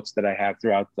just quotes that I have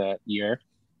throughout the year.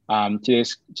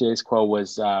 Today's quote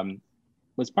was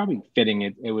probably fitting.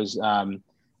 It was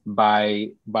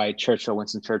by Churchill,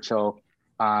 Winston Churchill.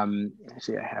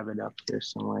 Actually, I have it up here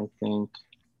somewhere, I think.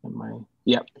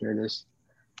 Yep, here it is.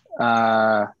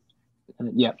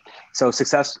 Yep. So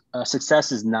success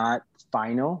is not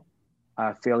final.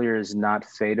 Failure is not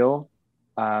fatal.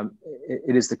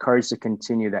 It is the courage to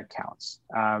continue that counts.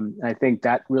 And I think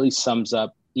that really sums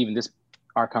up even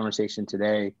our conversation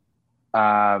today.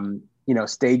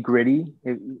 Stay gritty.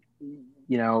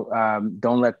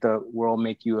 Don't let the world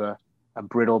make you a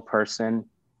brittle person.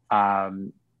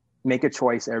 Make a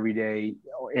choice every day,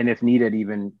 and if needed,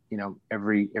 even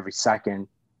every second,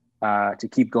 to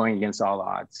keep going against all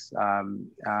odds.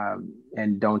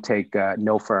 And don't take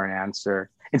no for an answer.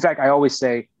 In fact, I always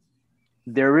say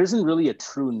there isn't really a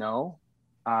true no.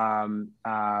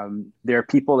 There are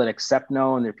people that accept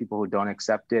no, and there are people who don't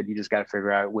accept it. You just got to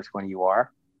figure out which one you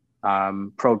are.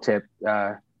 Pro tip: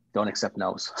 don't accept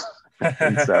no's.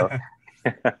 And so,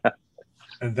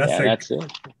 and that's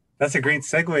it. That's a great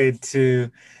segue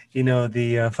to,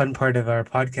 the fun part of our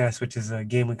podcast, which is a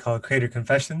game we call Creator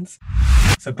Confessions.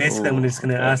 So basically, I'm just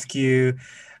going to ask you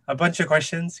a bunch of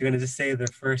questions. You're going to just say the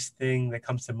first thing that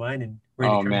comes to mind, and we're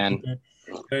going to try to keep it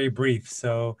very brief.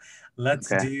 So let's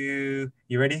do.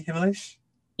 You ready, Himalesh?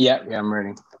 Yeah, I'm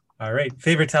ready. All right.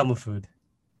 Favorite Tamil food?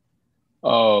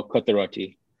 Oh, kotha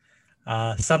roti.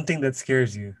 Something that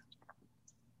scares you?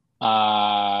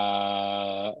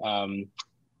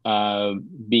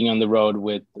 Being on the road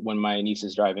when my niece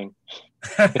is driving.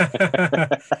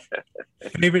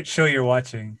 Favorite show you're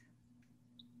watching?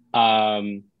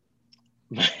 Dave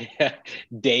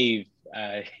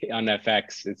on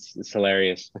FX. It's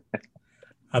hilarious.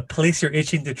 A place you're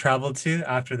itching to travel to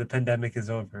after the pandemic is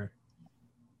over?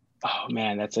 Oh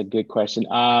man, that's a good question.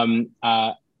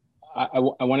 I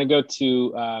want to go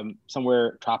to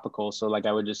somewhere tropical. So like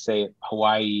I would just say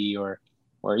Hawaii or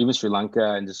even Sri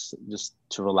Lanka, and just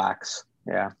to relax.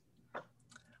 Yeah.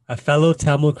 A fellow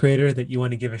Tamil creator that you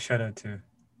want to give a shout out to?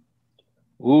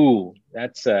 Ooh,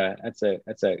 that's a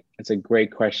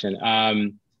great question.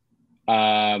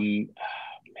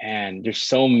 Man, there's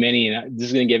so many, and this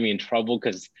is gonna get me in trouble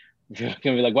because you're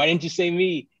gonna be like, why didn't you say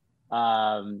me?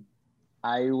 I'll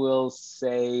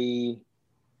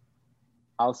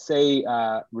say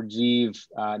Rajiv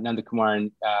Nandakumar,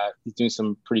 and he's doing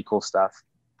some pretty cool stuff.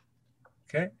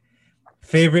 Okay.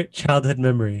 Favorite childhood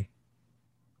memory?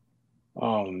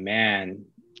 Oh man.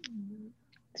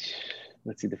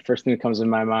 Let's see. The first thing that comes in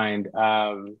my mind.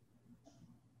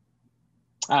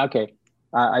 Okay.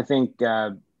 I think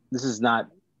this is not.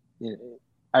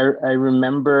 I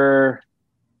remember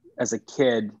as a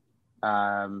kid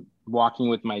walking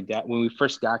with my dad when we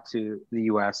first got to the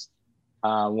U.S.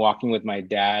 Walking with my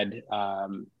dad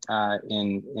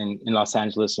in Los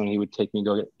Angeles when he would take me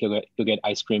go get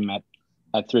ice cream at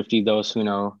Thrifty. Those who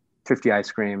know Thrifty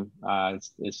ice cream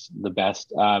is the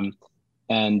best.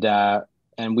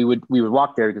 And we would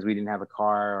walk there because we didn't have a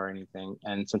car or anything,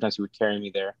 and sometimes he would carry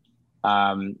me there,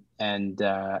 and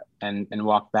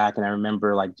walk back. And I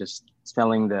remember like just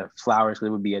smelling the flowers because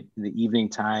it would be at the evening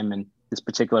time, and this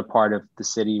particular part of the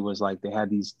city was like they had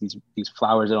these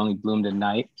flowers that only bloomed at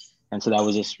night, and so that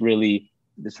was just really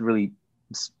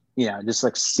just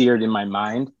like seared in my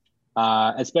mind,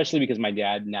 especially because my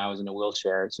dad now is in a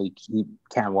wheelchair, so he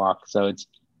can't walk. So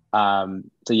So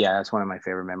yeah, that's one of my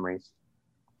favorite memories.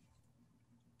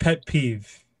 Pet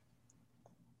peeve.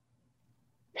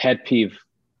 Pet peeve.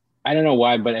 I don't know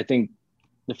why, but I think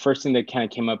the first thing that kind of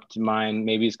came up to mind,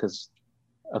 maybe is because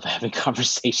of having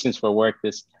conversations for work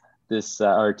this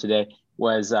or today,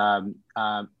 was I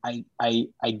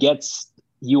get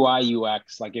UI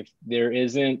UX. Like if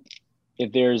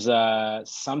there's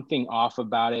something off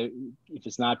about it, if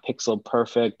it's not pixel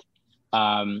perfect,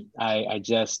 I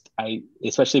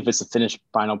especially if it's a finished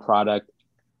final product,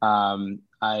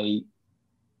 I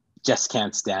just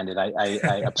can't stand it.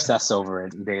 I obsess over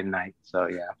it day and night. So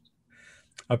yeah.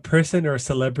 A person or a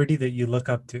celebrity that you look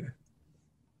up to.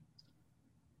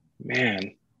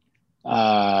 Man,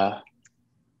 uh,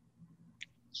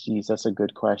 geez, that's a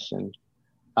good question.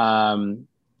 Um,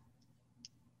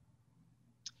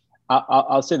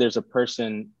 I'll say there's a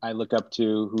person I look up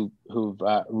to who've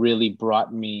really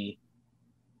brought me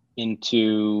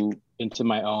into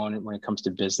my own when it comes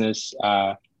to business.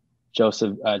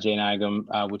 Joseph J. Nagum,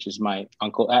 which is my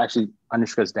uncle, actually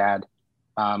Anushka's dad.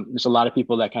 There's a lot of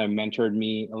people that kind of mentored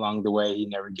me along the way. He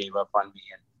never gave up on me,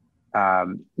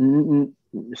 and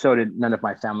so did none of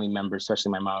my family members,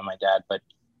 especially my mom and my dad. But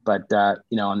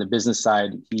you know, on the business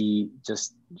side, he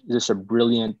just a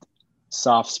brilliant,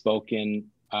 soft-spoken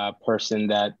person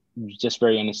that just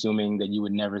very unassuming that you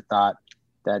would never thought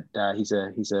that he's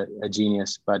a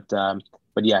genius. But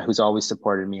yeah, who's always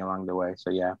supported me along the way. So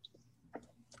yeah.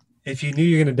 If you knew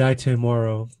you're going to die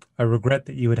tomorrow, a regret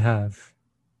that you would have.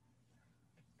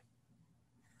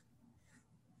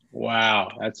 Wow,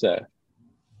 that's a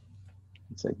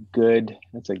good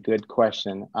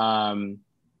question.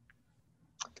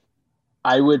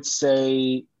 I would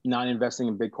say not investing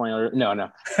in Bitcoin or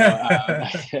no.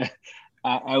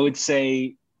 I would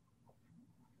say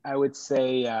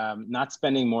not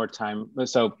spending more time.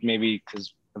 So maybe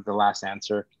because of the last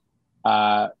answer,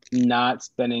 not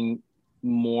spending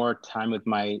more time with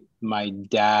my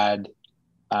dad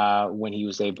when he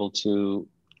was able to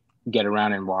get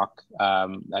around and walk.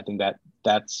 I think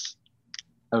that's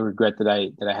a regret that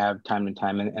I have time and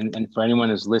time. And for anyone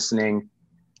who's listening,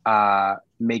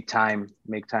 make time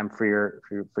for your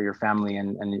family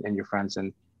and your friends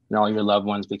and all your loved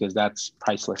ones because that's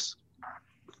priceless.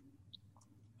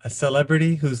 A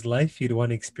celebrity whose life you'd want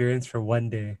to experience for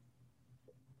one day.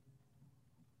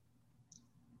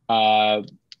 Uh,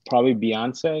 Probably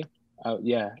Beyonce.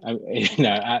 Yeah,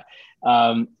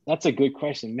 that's a good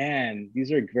question, man.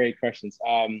 These are great questions.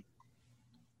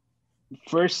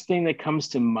 First thing that comes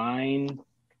to mind,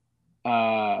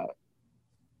 uh,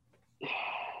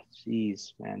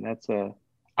 geez, man, that's a.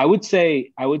 I would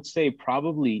say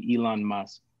probably Elon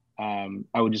Musk. I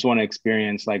would just want to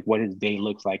experience like what his day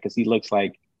looks like because he looks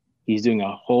like he's doing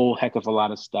a whole heck of a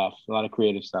lot of stuff, a lot of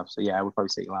creative stuff. So yeah, I would probably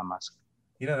say Elon Musk.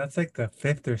 You know, that's like the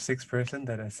fifth or sixth person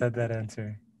that has said that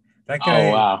answer. That Oh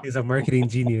guy wow. is a marketing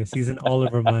genius. He's in all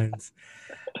of our minds.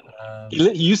 Um,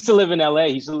 He used to live in LA.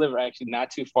 He used to live actually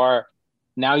not too far.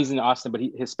 Now he's in Austin, but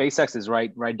his SpaceX is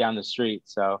right down the street.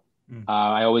 So mm.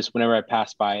 I always, whenever I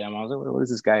pass by it, I'm always like, what is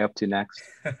this guy up to next?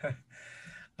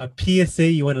 A PSA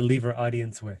you want to leave our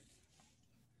audience with.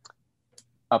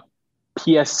 A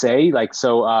PSA, like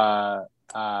so,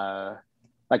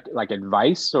 like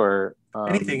advice or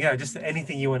Anything, yeah, just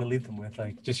anything you want to leave them with,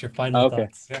 like just your final okay.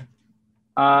 thoughts. Yeah.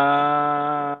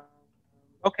 Uh,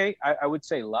 okay, I would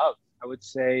say love. I would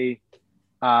say,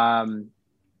 um,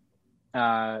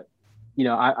 uh,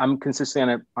 I'm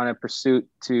consistently on a pursuit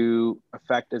to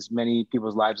affect as many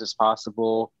people's lives as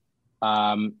possible.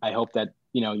 I hope that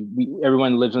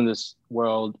everyone lives in this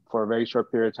world for a very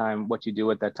short period of time. What you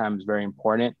do at that time is very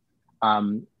important. I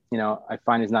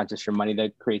find it's not just your money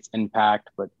that creates impact,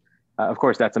 but of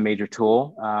course that's a major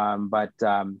tool. But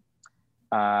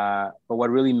what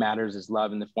really matters is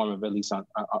love in the form of at least of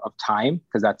time,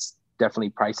 because that's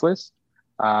definitely priceless.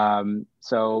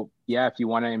 So yeah, if you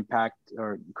want to impact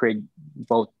or create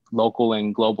both local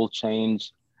and global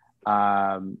change,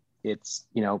 it's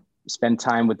spend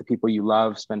time with the people you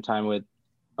love, spend time with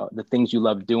the things you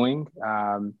love doing,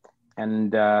 and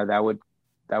that would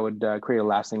create a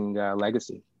lasting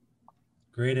legacy.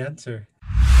 Great answer.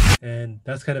 And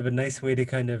that's kind of a nice way to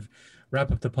kind of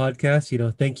wrap up the podcast.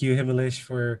 Thank you, Himalish,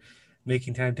 for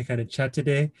making time to kind of chat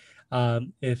today.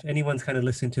 If anyone's kind of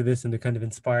listening to this and they're kind of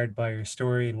inspired by your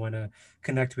story and want to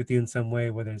connect with you in some way,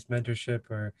 whether it's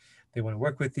mentorship or they want to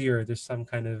work with you or there's some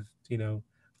kind of,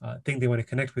 thing they want to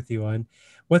connect with you on,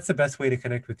 what's the best way to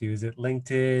connect with you? Is it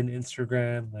LinkedIn,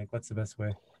 Instagram? Like, what's the best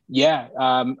way? Yeah,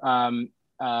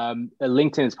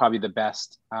 LinkedIn is probably the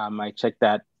best. I check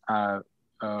that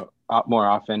more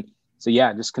often. So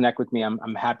yeah, just connect with me.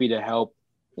 I'm happy to help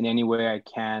in any way I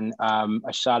can.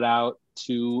 A shout out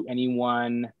to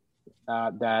anyone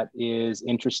that is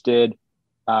interested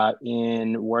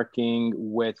in working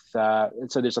with.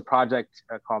 So there's a project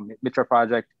called Mitra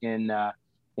Project in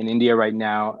India right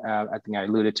now. I think I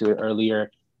alluded to it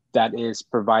earlier. That is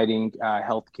providing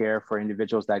healthcare for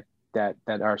individuals that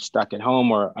are stuck at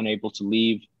home or unable to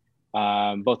leave,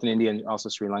 both in India and also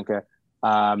Sri Lanka,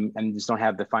 and just don't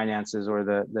have the finances or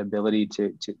the ability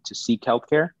to seek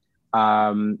healthcare.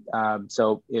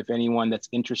 So if anyone that's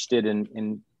interested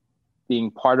in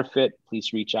being part of it,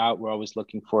 please reach out. We're always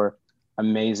looking for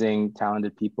amazing,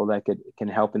 talented people that can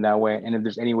help in that way. And if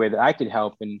there's any way that I could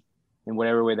help in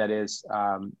whatever way that is,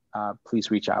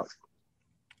 please reach out.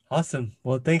 Awesome.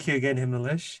 Well, thank you again,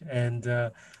 Himalish. And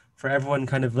for everyone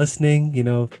kind of listening,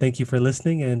 thank you for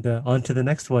listening, and on to the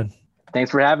next one.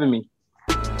 Thanks for having me.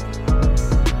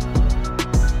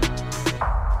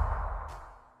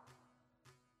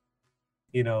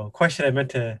 Question I meant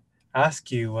to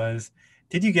ask you was,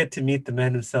 did you get to meet the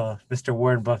man himself, Mr.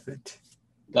 Warren Buffett?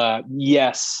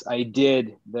 Yes, I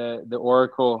did. The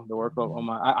Oracle of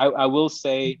Omaha. I will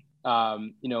say,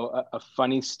 a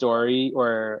funny story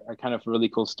or a kind of really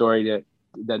cool story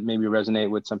that maybe resonate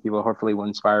with some people, hopefully will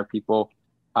inspire people,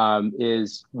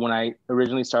 is when I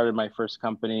originally started my first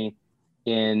company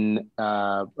in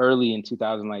early in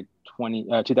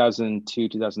 2002,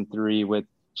 2003, with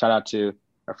shout out to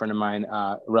a friend of mine,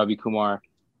 Ravi Kumar.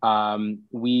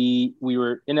 We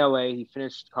were in LA. He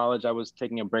finished college. I was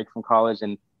taking a break from college,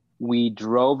 and we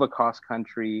drove across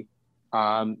country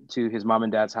to his mom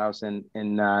and dad's house. And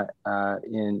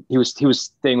he was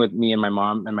staying with me and my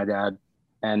mom and my dad,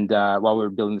 and while we were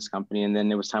building this company. And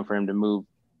then it was time for him to move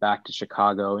back to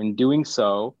Chicago. In doing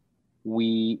so,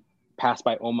 we passed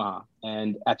by Omaha,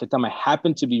 and at the time, I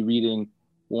happened to be reading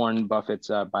Warren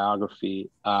Buffett's biography.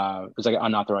 It was like an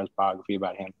unauthorized biography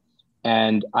about him.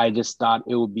 And I just thought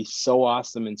it would be so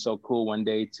awesome and so cool one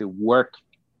day to work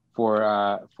for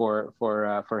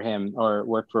him, or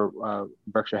work for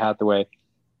Berkshire Hathaway.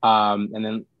 And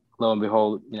then lo and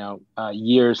behold,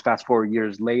 fast forward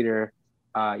years later,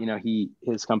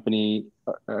 his company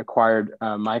acquired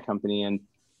my company,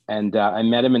 and I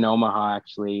met him in Omaha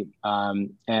actually. I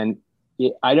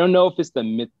don't know if it's the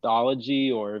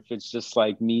mythology or if it's just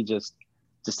like me just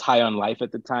high on life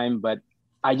at the time, but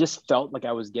I just felt like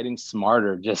I was getting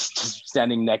smarter just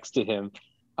standing next to him.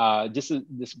 This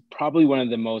probably one of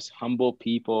the most humble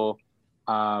people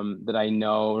that I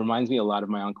know. Reminds me a lot of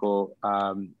my uncle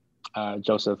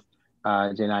Joseph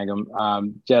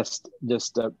Jainagam. Just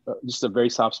a very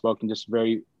soft spoken, just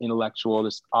very intellectual,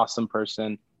 just awesome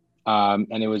person.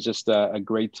 And it was just a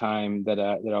great time that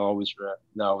I'll always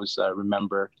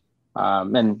remember.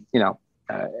 And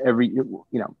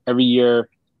every year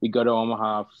we go to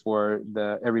Omaha for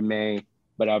every May,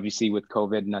 but obviously with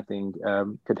COVID, nothing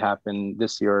could happen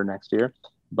this year or next year,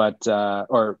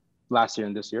 or last year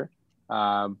and this year.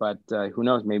 But who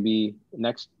knows? Maybe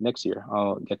next year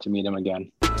I'll get to meet him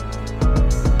again.